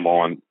a film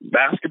on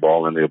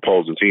basketball and the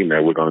opposing team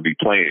that we're going to be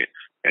playing.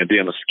 And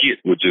then a skit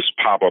would just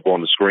pop up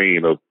on the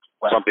screen of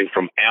something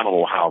from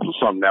Animal House or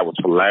something that was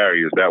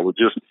hilarious that would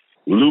just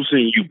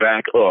loosen you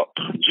back up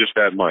just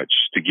that much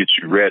to get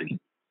you ready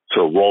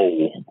to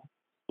roll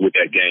with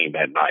that game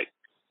that night.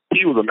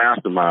 He was a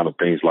mastermind of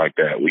things like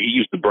that. He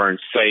used to burn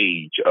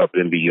sage up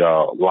in the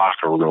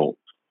locker room.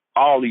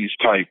 All these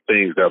type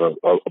things that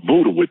a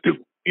Buddha would do,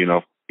 you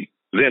know,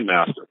 Zen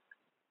master.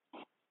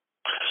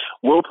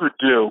 Will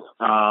Perdue,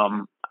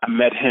 I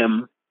met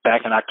him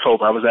back in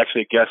October. I was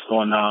actually a guest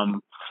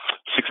on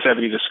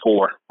 670 The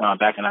Score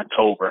back in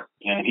October,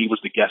 and he was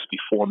the guest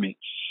before me.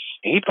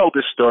 And he told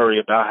this story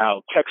about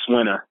how Tex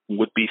Winter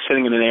would be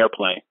sitting in an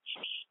airplane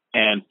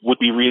and would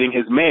be reading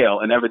his mail,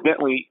 and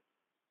evidently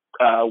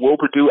Will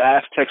Perdue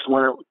asked Tex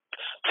Winter,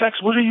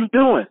 "Tex, what are you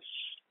doing?"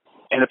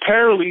 And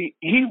apparently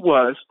he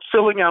was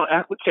filling out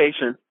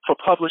application for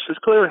Publishers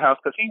Clearinghouse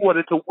because he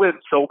wanted to win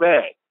so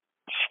bad.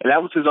 And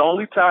that was his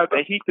only time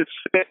that he could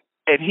sit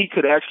and he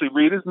could actually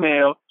read his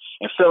mail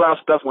and fill out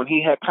stuff when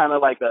he had kind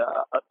of like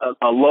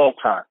a lull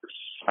time.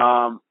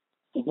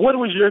 What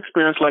was your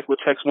experience like with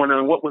Tex Winter,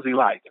 and what was he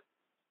like?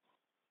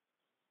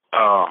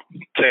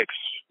 Tex,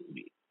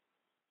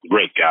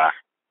 great guy.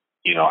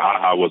 You know,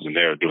 I wasn't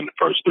there during the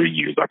first 3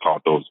 years. I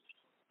caught those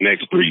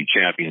next 3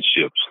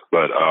 championships,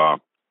 but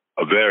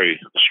a very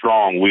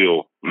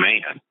strong-willed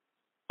man.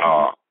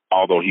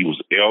 Although he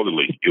was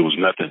elderly, it was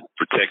nothing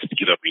for Tex to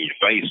get up in your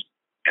face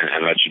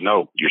and let you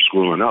know you're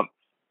screwing up.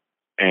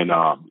 And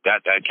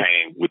that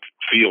came with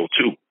Phil,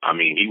 too. I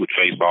mean, he would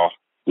face off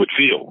with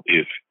Phil.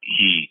 If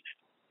he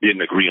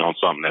didn't agree on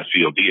something that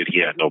Phil did, he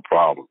had no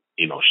problem,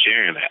 you know,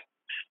 sharing that.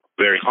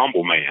 Very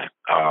humble man.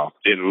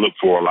 Didn't look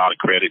for a lot of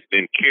credit,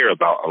 didn't care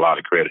about a lot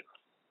of credit.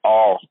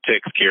 All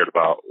Tex cared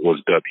about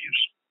was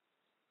W's.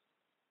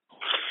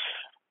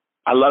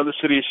 I love the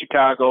city of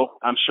Chicago.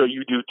 I'm sure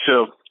you do,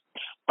 too.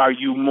 Are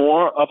you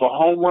more of a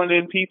home run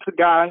in pizza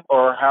guy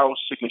or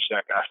Harold's Chicken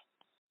Shack guy?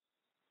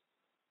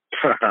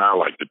 I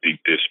like the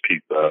deep dish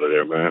pizza out of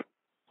there, man.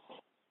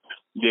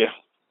 Yeah.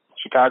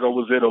 Chicago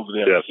was it over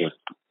there. Definitely.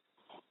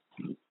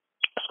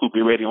 Scoop B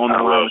Radio on the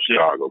line. I love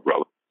Chicago,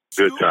 brother.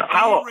 Good time.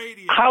 How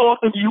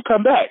often do you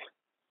come back?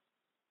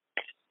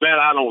 Man,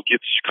 I don't get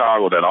to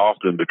Chicago that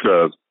often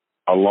because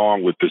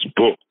along with this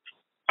book,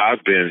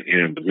 I've been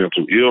in the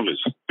mental illness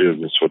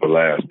business for the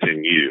last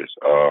 10 years.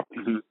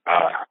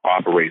 I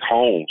operate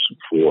homes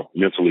for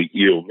mentally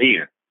ill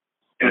men,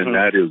 and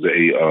that is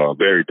a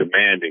very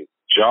demanding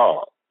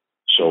job.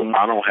 So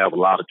I don't have a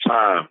lot of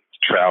time to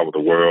travel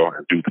the world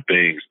and do the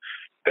things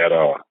that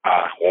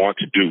I want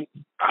to do.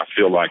 I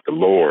feel like the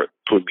Lord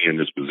put me in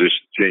this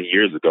position 10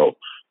 years ago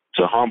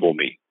to humble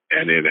me,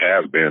 and it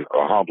has been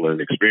a humbling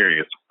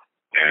experience.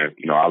 And,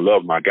 you know, I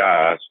love my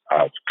guys.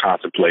 I've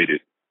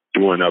contemplated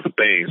doing other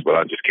things, but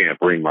I just can't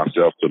bring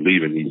myself to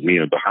leaving these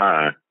men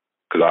behind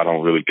because I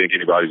don't really think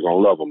anybody's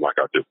going to love them like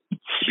I do,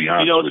 to be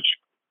honest with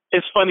you.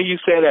 It's funny you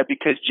say that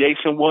because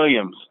Jason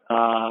Williams,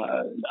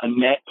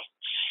 Annette,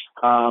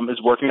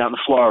 is working out in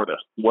Florida,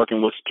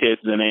 working with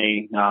kids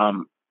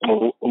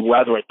or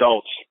rather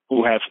adults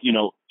who have, you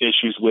know,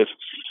 issues with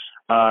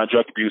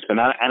drug abuse.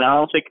 And I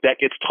don't think that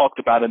gets talked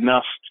about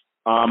enough.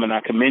 And I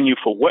commend you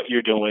for what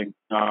you're doing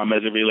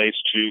as it relates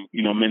to,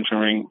 you know,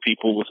 mentoring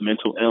people with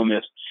mental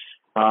illness.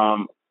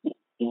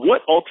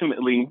 What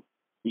ultimately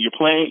you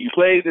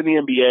played in the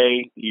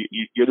NBA,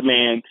 you're the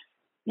man.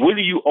 Where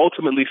do you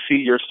ultimately see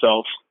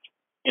yourself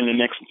in the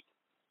next,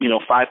 you know,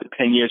 5 to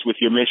 10 years with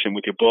your mission,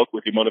 with your book,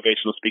 with your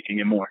motivational speaking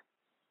and more?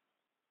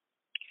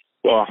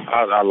 Well,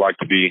 I'd like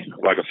to be,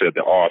 like I said,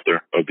 the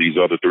author of these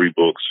other 3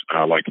 books.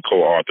 I'd like to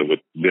co-author with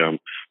them,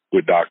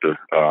 with Dr.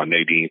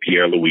 Nadine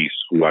Pierre-Louise,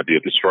 who I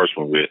did this first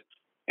one with,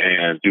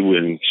 and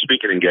doing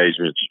speaking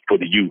engagements for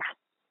the youth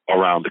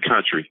around the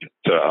country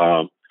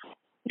to,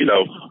 you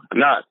know,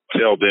 not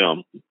tell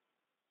them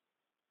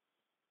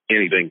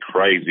anything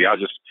crazy. I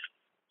just,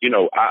 you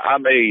know, I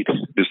made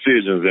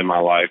decisions in my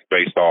life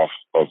based off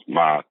of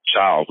my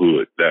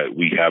childhood that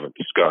we haven't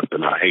discussed,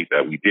 and I hate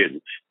that we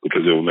didn't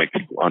because it will make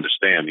people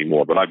understand me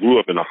more. But I grew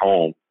up in a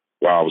home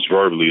where I was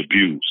verbally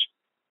abused,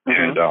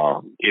 and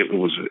it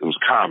was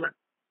common,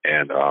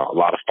 and a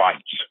lot of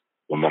fights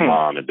with my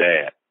mom and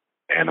dad.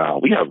 And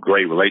we have a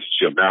great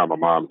relationship now. My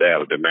mom and dad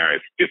have been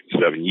married for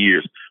 57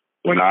 years.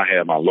 When I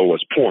had my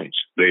lowest points,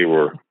 they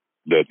were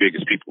the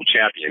biggest people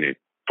championing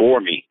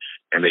for me,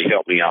 and they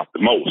helped me out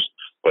the most.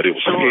 But it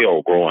was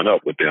hell growing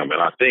up with them. And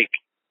I think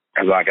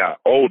as I got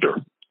older,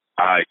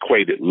 I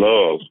equated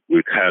love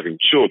with having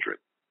children.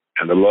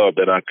 And the love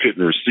that I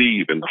couldn't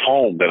receive in the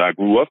home that I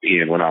grew up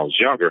in when I was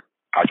younger,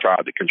 I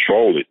tried to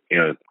control it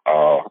in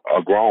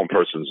a grown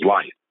person's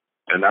life.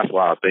 And that's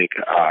why I think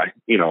I,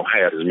 you know,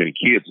 had as many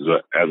kids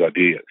as I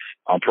did.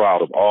 I'm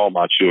proud of all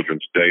my children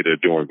today. They're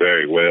doing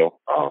very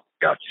well.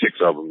 Got 6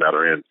 of them that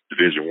are in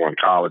Division I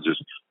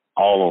colleges,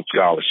 all on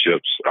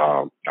scholarships.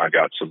 I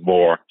got some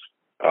more.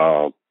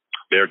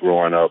 They're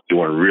growing up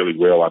doing really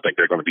well. I think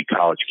they're going to be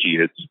college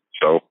kids.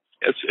 So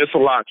it's a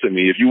lot to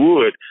me. If you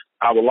would,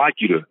 I would like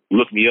you to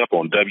look me up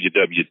on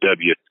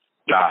www.tex,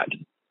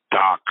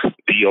 Doc,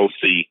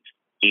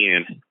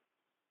 DOCN,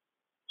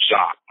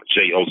 Jock,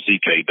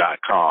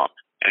 JOCK.com.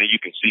 And you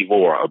can see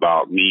more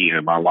about me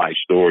and my life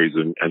stories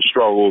and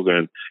struggles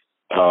and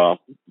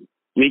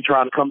me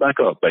trying to come back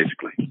up,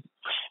 basically.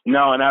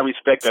 No, and I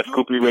respect that.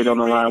 Scoop B Radio on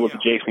the Line with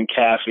Jason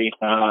Caffey,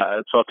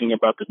 talking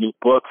about the new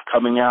book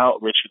coming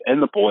out, Richard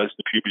and the Boys,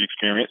 The Puberty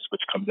Experience,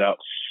 which comes out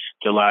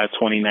July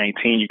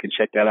 2019. You can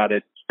check that out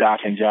at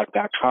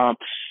docandjock.com.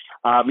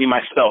 Me,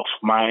 myself,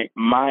 my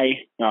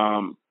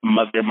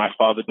mother and my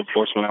father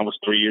divorced when I was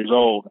 3 years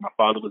old. My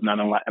father was not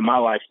in my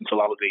life until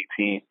I was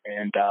 18,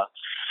 and I'll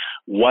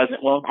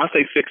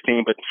say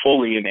 16, but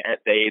fully at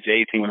the age of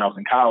 18 when I was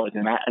in college.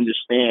 And I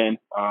understand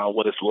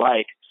what it's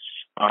like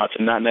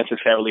to not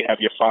necessarily have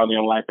your father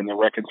in life and the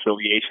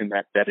reconciliation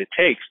that it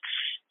takes.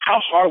 How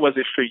hard was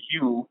it for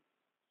you,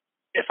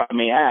 if I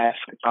may ask?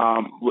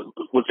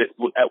 Was it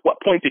at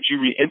what point did you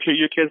re-enter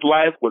your kid's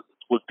life?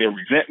 Was there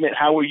resentment?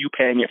 How were you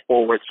paying it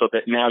forward so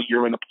that now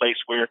you're in a place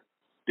where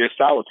there's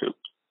solitude?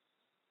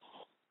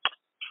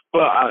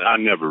 Well, I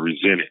never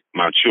resented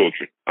my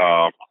children.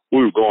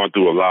 We were going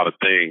through a lot of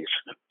things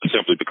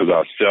simply because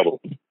I settled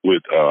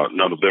with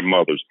none of their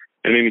mothers.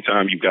 And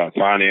anytime you've got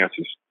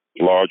finances,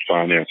 large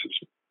finances,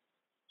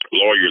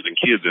 lawyers and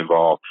kids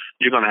involved,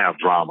 you're going to have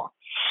drama.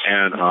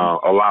 And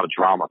a lot of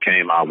drama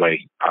came my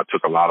way. I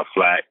took a lot of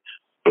flack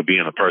for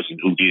being a person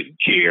who didn't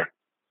care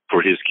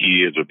for his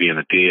kids or being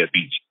a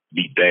deadbeat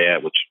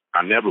dad, which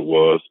I never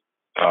was.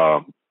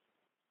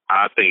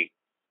 I think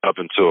up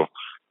until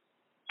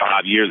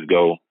 5 years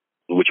ago,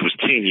 which was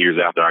 10 years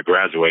after I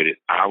graduated,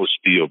 I was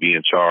still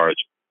being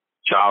charged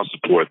child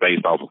support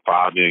based off a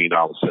 $5 million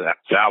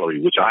salary,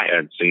 which I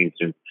hadn't seen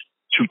since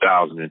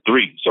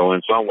 2003. So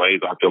in some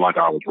ways, I feel like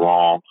I was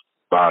wrong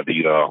by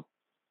the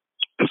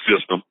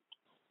system.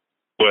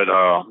 But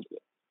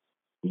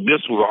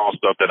this was all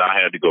stuff that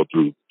I had to go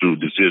through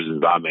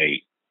decisions I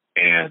made.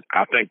 And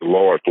I thank the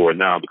Lord for it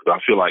now because I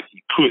feel like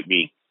he put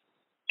me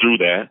through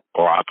that,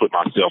 or I put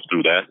myself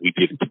through that. We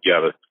did it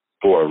together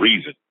for a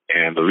reason.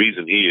 And the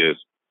reason is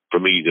for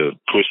me to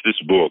push this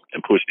book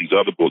and push these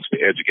other books to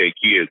educate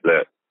kids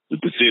that the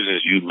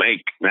decisions you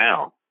make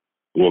now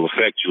will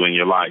affect you in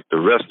your life, the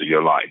rest of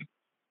your life.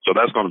 So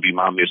that's going to be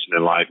my mission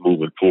in life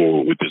moving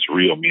forward with this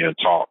Real Men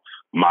Talk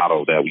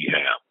motto that we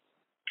have.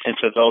 And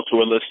to those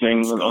who are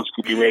listening on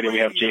Scoop B Radio, we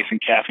have Jason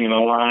Caffey on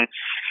the line.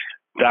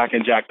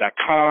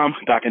 DocandJock.com.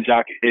 Doc and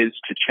Jock is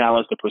to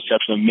challenge the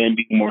perception of men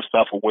being more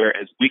self-aware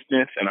as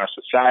weakness in our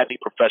society.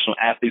 Professional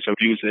athletes are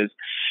viewed as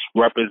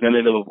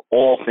representative of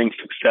all things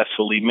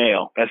successfully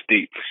male. That's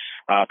deep.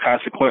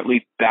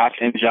 Consequently, Doc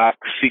and Jock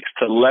seeks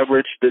to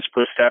leverage this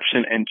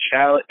perception and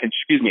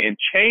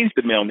change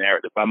the male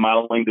narrative by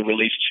modeling the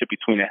relationship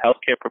between the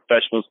healthcare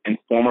professionals and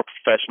former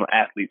professional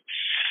athletes.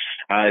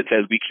 It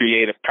says we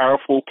create a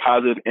powerful,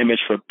 positive image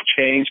for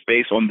change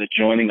based on the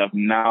joining of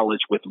knowledge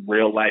with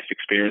real-life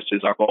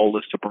experiences. Our goal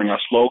is to bring our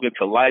slogan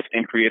to life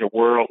and create a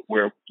world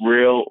where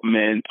real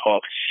men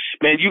talk.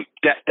 Man,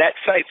 that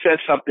site says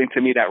something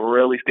to me that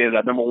really stands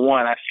out. Number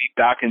one, I see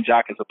Doc and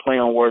Jock as a play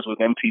on words with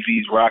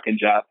MTV's Rock and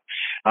Jock,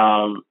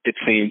 it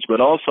seems.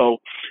 But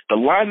also, the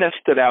line that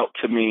stood out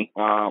to me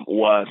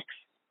was,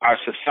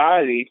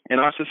 in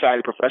our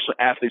society, professional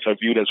athletes are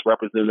viewed as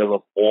representative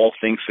of all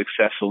things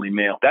successfully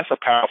male. That's a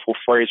powerful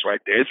phrase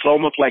right there. It's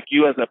almost like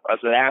you as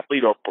an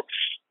athlete or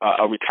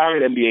a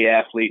retired NBA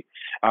athlete,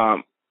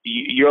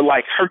 you're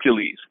like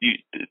Hercules.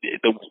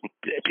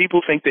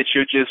 People think that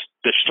you're just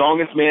the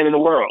strongest man in the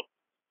world.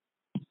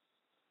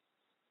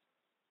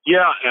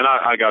 Yeah, and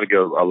I got to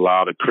give a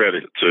lot of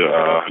credit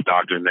to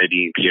Dr.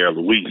 Nadine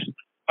Pierre-Louis,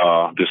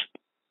 just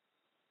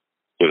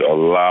with a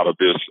lot of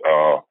this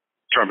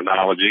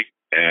terminology.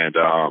 And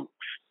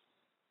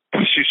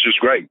she's just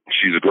great.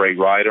 She's a great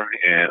writer,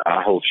 and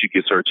I hope she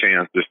gets her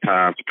chance this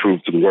time to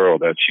prove to the world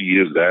that she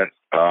is that.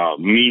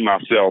 Me,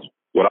 myself,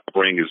 what I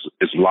bring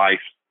is life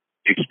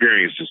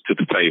experiences to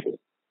the table.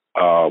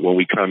 When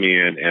we come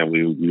in and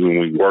when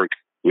we work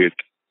with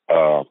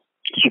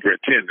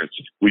superintendents,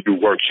 we do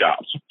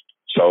workshops.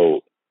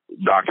 So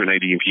Dr.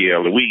 Nadine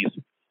Pierre-Louis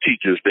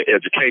teaches the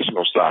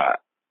educational side.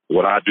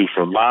 What I do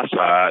from my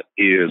side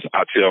is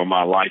I tell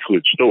my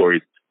lifehood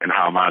stories and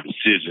how my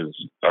decisions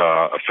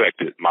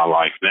affected my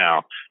life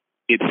now.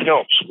 It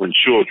helps when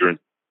children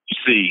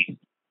see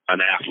an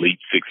athlete,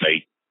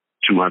 6'8",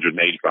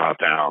 285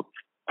 pounds,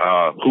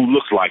 who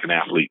looks like an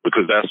athlete,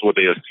 because that's what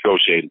they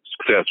associate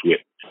success with.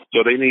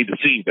 So they need to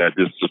see that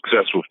this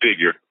successful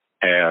figure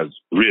has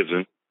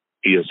risen,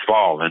 he has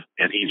fallen,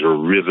 and he's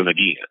risen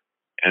again.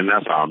 And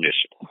that's our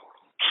mission.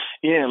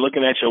 Yeah,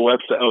 looking at your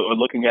website or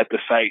looking at the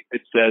site,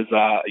 it says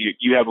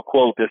you have a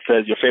quote that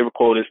says your favorite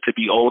quote is, "To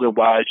be old and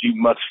wise, you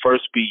must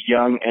first be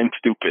young and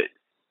stupid."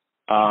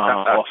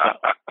 Also,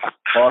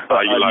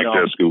 how you like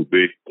that, Scoop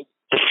B?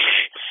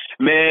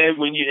 Man,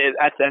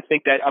 I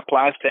think that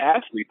applies to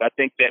athletes. I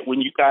think that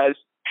when you guys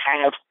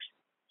have,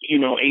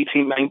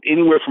 18, 19,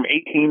 anywhere from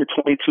 18 to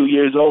 22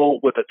 years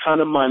old with a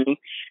ton of money,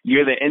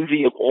 you're the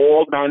envy of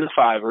all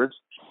 9-to-5ers,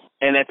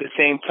 and at the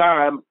same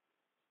time,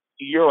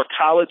 you're a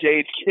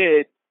college-age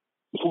kid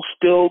who's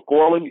still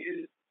growing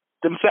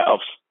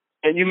themselves,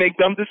 and you make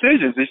dumb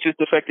decisions. It's just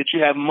the fact that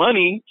you have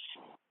money.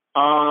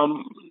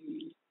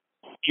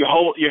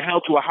 You're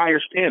held to a higher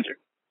standard.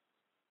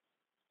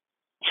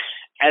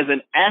 As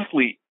an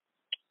athlete,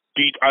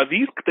 are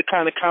these the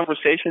kind of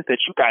conversations that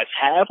you guys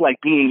have, like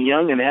being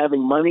young and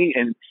having money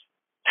and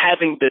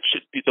having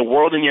the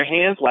world in your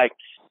hands? Like,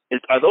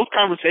 are those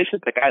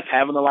conversations that guys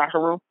have in the locker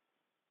room?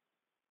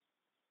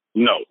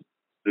 No,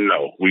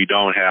 we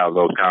don't have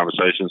those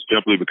conversations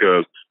simply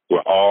because we're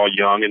all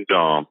young and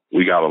dumb.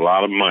 We got a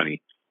lot of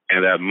money,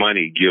 and that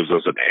money gives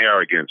us an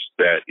arrogance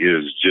that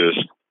is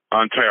just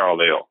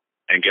unparalleled.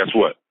 And guess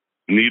what?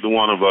 Neither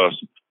one of us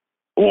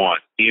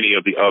want any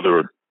of the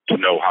other to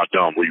know how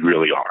dumb we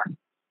really are.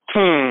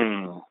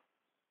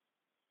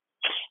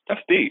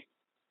 That's deep.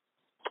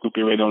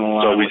 Scoopy Radio on the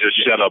line. So we just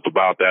shut up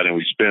about that, and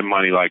we spend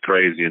money like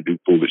crazy and do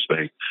foolish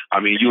things. I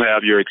mean, you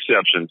have your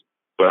exceptions,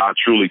 but I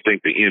truly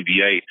think the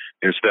NBA,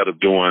 instead of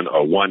doing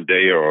a 1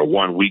 day or a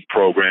 1 week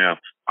program,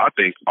 I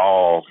think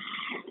all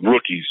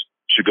rookies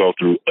should go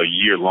through a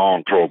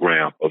year-long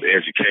program of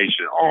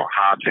education on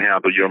how to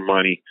handle your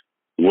money,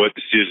 what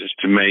decisions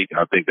to make.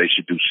 I think they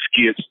should do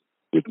skits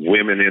with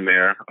women in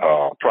there,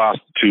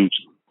 prostitutes,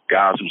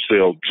 guys who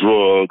sell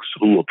drugs,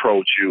 who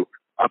approach you.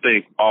 I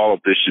think all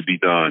of this should be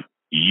done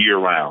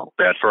year-round,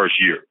 that first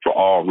year, for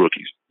all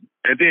rookies.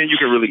 And then you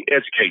can really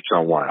educate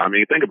someone. I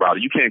mean, think about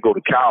it. You can't go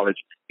to college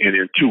and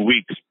in 2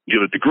 weeks get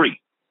a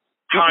degree.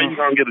 How are you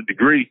going to get a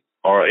degree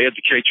or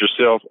educate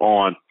yourself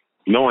on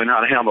knowing how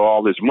to handle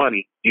all this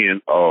money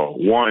in a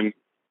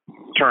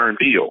one-term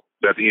deal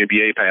that the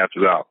NBA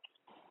passes out?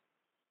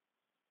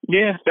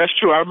 Yeah, that's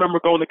true. I remember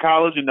going to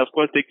college, and of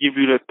course they give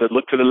you the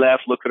look to the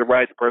left, look to the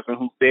right. The person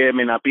who's there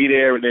may not be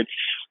there, and then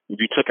if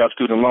you took out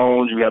student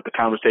loans, you have the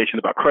conversation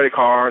about credit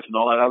cards and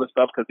all that other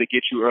stuff because they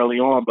get you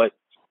early on. But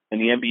in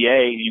the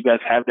NBA, you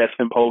guys have that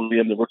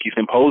symposium, the rookie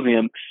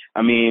symposium.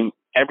 I mean,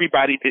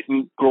 everybody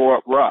didn't grow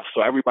up rough,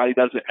 so everybody's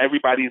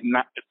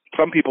not.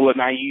 Some people are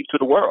naive to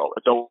the world,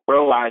 don't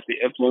realize the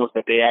influence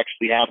that they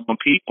actually have on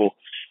people.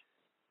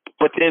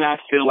 But then I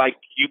feel like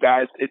you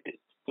guys,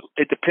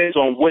 it depends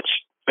on which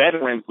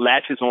veteran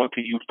latches on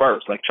to you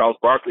first. Like Charles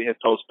Barkley has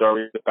told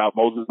stories about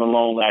Moses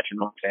Malone latching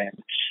on to him.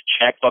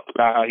 Shaq talked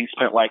about how he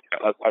spent like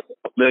 $1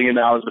 million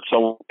or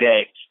so a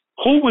day.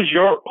 Who was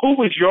your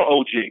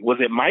OG? Was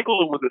it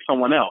Michael or was it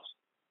someone else?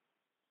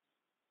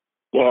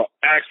 Well,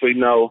 actually,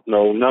 no,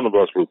 none of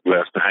us were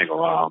blessed to hang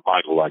around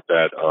Michael like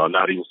that.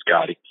 Not even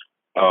Scotty.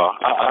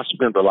 I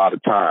spent a lot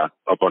of time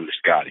up under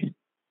Scotty.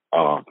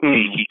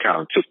 He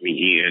kind of took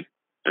me in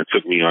and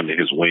took me under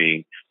his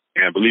wing.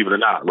 And believe it or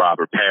not,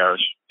 Robert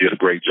Parrish did a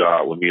great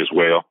job with me as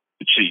well.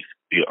 The chief,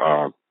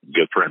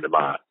 good friend of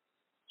mine.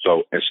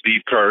 So, and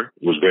Steve Kerr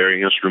was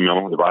very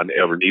instrumental. If I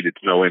ever needed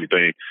to know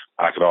anything,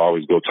 I could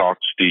always go talk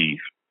to Steve.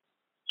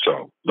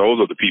 So those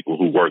are the people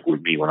who worked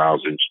with me when I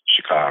was in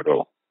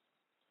Chicago.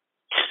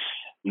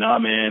 No,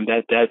 man,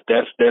 that's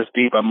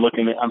deep.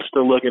 I'm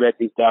still looking at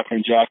this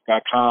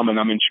DocandJack.com, and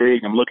I'm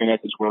intrigued. I'm looking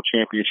at this World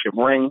Championship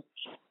ring,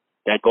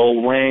 that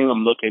gold ring.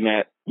 I'm looking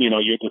at,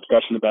 your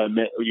discussion about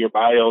your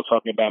bio,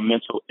 talking about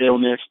mental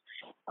illness.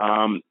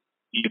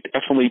 You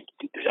definitely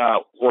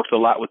worked a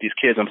lot with these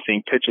kids. I'm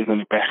seeing pictures in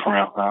the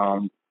background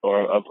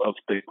of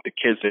the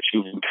kids that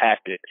you've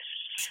impacted.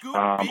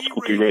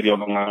 Scoopy Radio on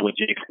the line with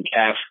Jason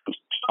Cass,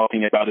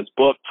 talking about his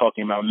book,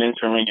 talking about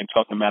mentoring, and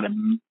talking about a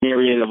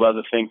myriad of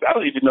other things. I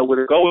don't even know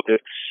where to go with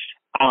it.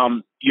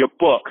 Your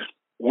book,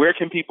 where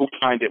can people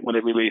find it when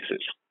it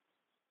releases?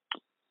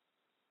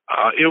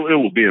 It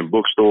will be in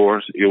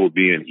bookstores. It will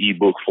be in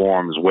ebook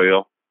form as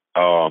well.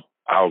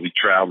 I will be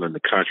traveling the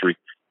country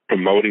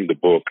promoting the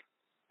book.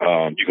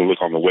 You can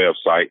look on the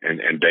website,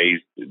 and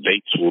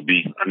dates will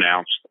be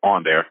announced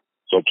on there.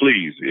 So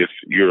please, if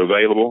you're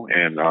available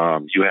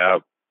and you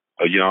have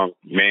a young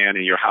man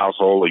in your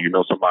household, or you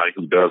know somebody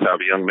who does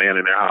have a young man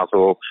in their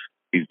household,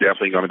 he's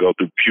definitely going to go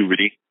through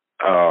puberty.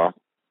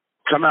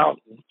 Come out,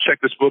 check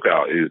this book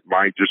out. It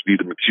might just be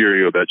the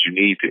material that you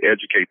need to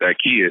educate that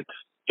kid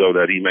so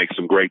that he makes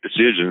some great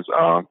decisions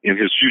in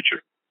his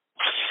future.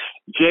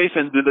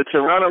 Jason, did the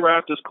Toronto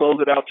Raptors close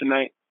it out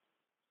tonight?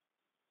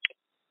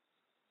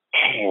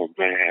 Oh,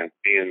 man,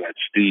 being that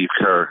Steve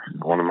Kerr,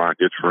 one of my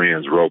good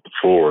friends, wrote the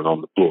foreword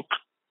on the book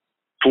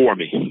for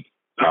me.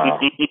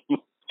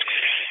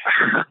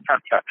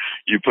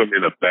 You put me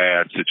in a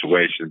bad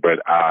situation,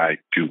 but I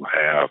do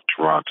have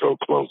Toronto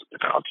closing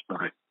it out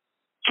tonight.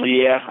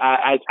 Yeah,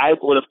 I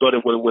would have thought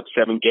it would have won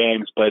 7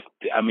 games, but,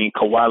 I mean,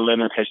 Kawhi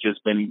Leonard has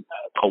just been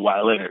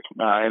Kawhi Leonard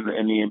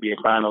in the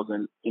NBA Finals,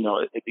 and,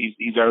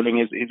 he's earning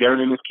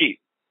his keep.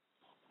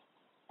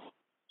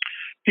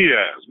 He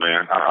has,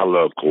 man. I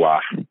love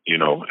Kawhi.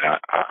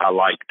 I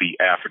like the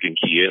African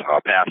kid,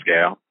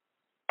 Pascal,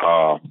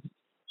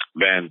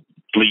 Van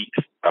Fleet.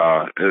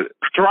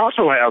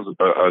 Toronto has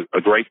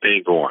a great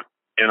thing going,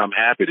 and I'm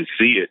happy to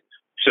see it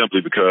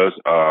simply because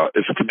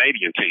it's a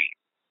Canadian team.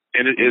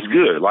 And it's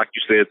good. Like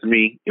you said to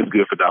me, it's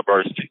good for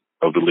diversity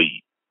of the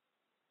league.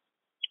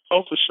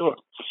 Oh, for sure.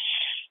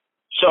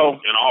 So,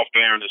 in all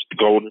fairness, the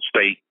Golden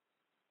State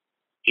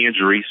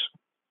injury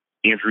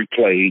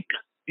plague,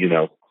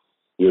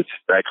 which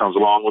that comes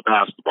along with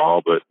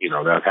basketball, but,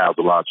 that has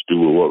a lot to do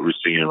with what we're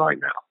seeing right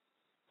now.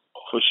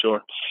 For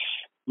sure.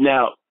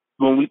 Now,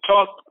 when we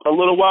talked a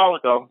little while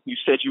ago, you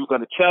said you were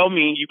going to tell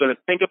me you're going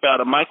to think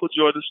about a Michael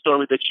Jordan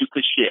story that you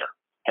could share.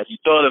 Have you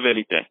thought of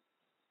anything?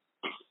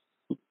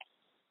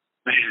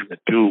 Man, the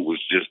dude was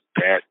just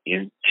that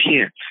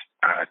intense.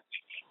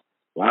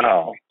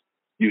 Wow.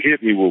 You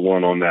hit me with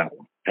one on that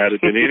one. Had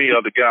it been any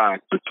other guy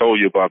that told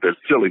you about their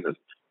silliness.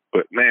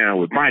 But, man,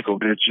 with Michael,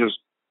 there's just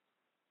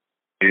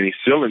any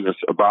silliness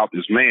about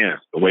this man,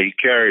 the way he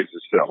carries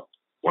himself.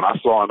 When I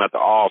saw him at the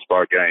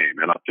All-Star game,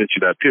 and I sent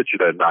you that picture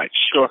that night.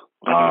 Sure.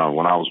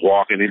 When I was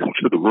walking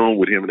into the room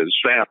with him and his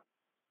family,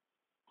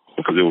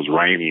 because it was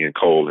rainy and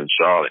cold in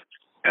Charlotte.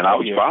 And I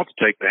was about to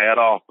take the hat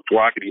off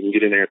before I could even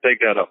get in there and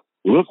take that off.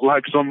 Looked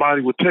like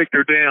somebody would take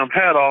their damn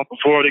hat off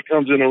before they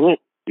comes in the room.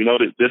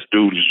 This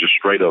dude is just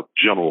straight up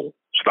general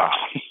style.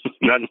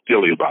 Nothing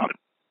silly about it.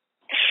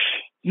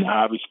 No,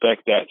 I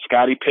respect that.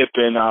 Scottie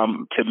Pippen,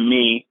 to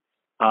me,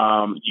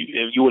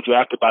 you were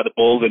drafted by the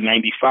Bulls in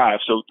 '95.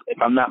 So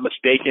if I'm not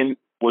mistaken,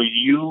 were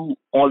you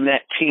on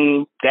that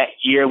team that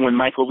year when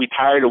Michael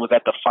retired, or was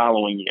that the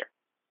following year?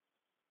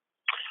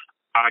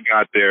 I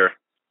got there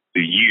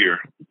the year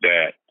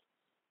that,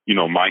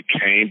 Mike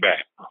came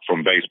back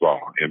from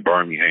baseball in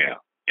Birmingham,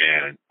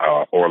 and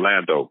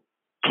Orlando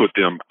put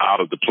them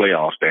out of the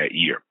playoffs that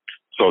year.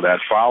 So that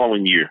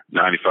following year,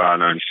 95,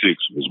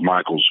 96, was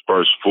Michael's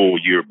first full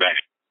year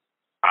back.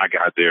 I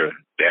got there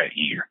that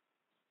year.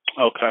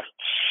 Okay.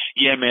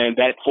 Yeah, man,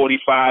 that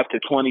 45 to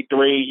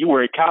 23, you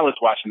were in college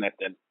watching that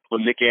then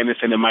when Nick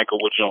Anderson and Michael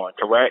were joined,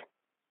 correct?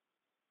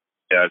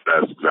 Yeah,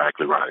 that's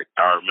exactly right.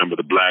 I remember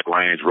the black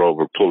Range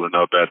Rover pulling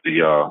up at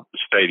the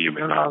stadium,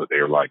 and they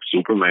were like,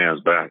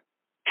 Superman's back.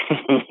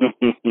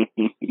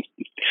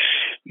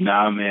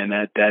 Nah, man,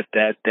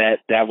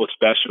 that was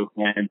special,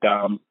 and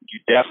you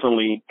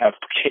definitely have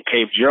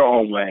paved your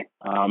own way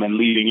and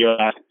leaving your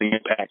lasting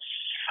impact.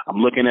 I'm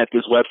looking at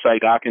this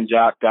website,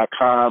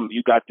 docandjock.com.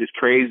 You got this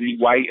crazy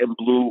white and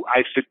blue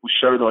icicle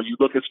shirt on. You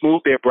looking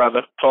smooth there,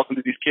 brother, talking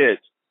to these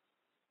kids.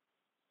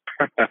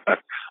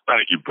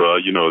 Thank you, bro.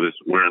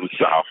 We're in the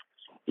South.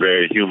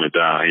 Very humid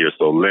down here,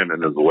 so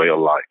linen is a way of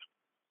life.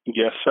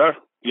 Yes, sir.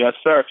 Yes,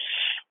 sir.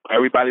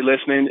 Everybody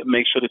listening,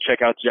 make sure to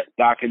check out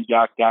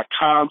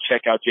docandjock.com.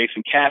 Check out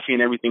Jason Caffey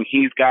and everything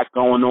he's got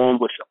going on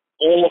with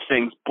all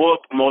things book,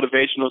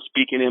 motivational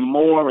speaking, and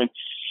more. And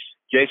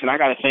Jason, I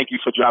got to thank you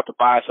for dropping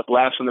by. It's a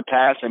blast from the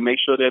past, and make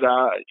sure that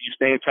you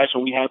stay in touch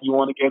when we have you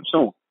on again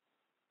soon.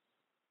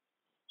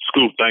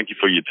 Scoop, thank you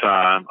for your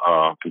time.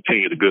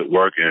 Continue the good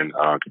work, and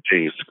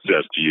continue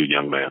success to you,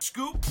 young man.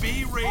 Scoop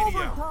B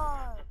Radio.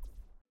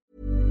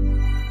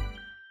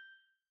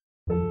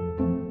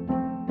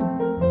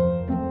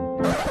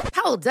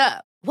 Hold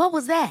up. What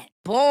was that?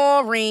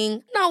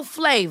 Boring. No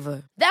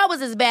flavor. That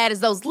was as bad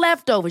as those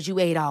leftovers you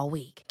ate all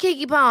week.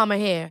 Keke Palmer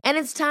here, and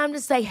it's time to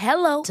say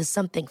hello to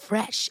something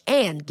fresh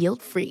and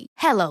guilt-free.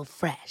 Hello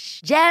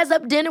Fresh. Jazz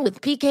up dinner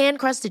with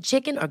pecan-crusted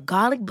chicken or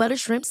garlic butter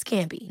shrimp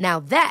scampi. Now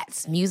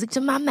that's music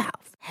to my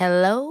mouth.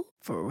 Hello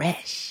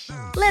Fresh.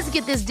 Let's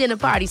get this dinner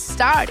party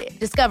started.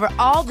 Discover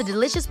all the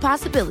delicious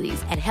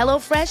possibilities at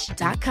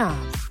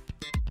HelloFresh.com.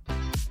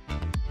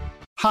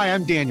 Hi,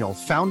 I'm Daniel,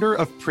 founder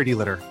of Pretty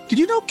Litter. Did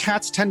you know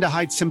cats tend to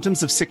hide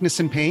symptoms of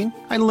sickness and pain?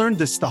 I learned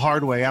this the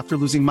hard way after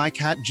losing my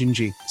cat,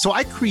 Gingy. So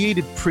I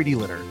created Pretty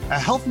Litter, a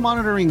health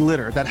monitoring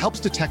litter that helps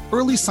detect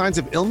early signs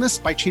of illness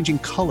by changing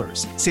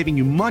colors, saving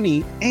you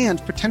money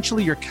and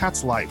potentially your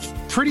cat's life.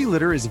 Pretty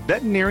Litter is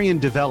veterinarian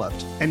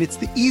developed, and it's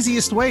the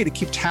easiest way to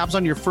keep tabs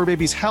on your fur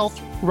baby's health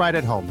right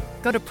at home.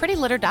 Go to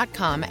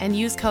prettylitter.com and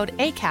use code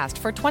ACAST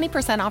for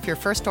 20% off your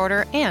first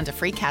order and a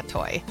free cat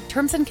toy.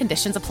 Terms and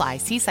conditions apply.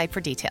 See site for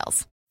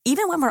details.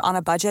 Even when we're on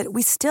a budget,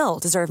 we still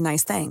deserve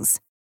nice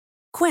things.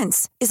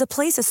 Quince is a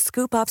place to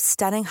scoop up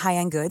stunning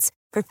high-end goods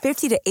for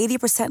 50 to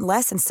 80%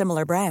 less than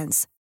similar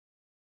brands.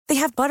 They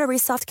have buttery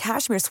soft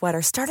cashmere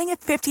sweaters starting at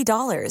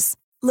 $50,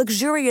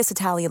 luxurious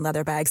Italian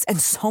leather bags,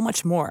 and so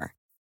much more.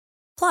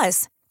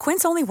 Plus,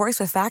 Quince only works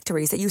with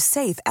factories that use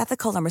safe,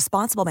 ethical, and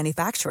responsible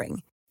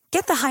manufacturing.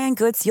 Get the high-end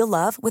goods you'll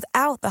love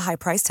without the high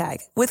price tag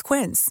with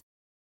Quince.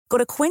 Go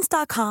to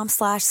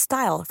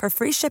quince.com/style for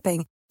free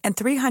shipping and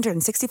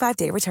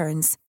 365-day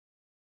returns.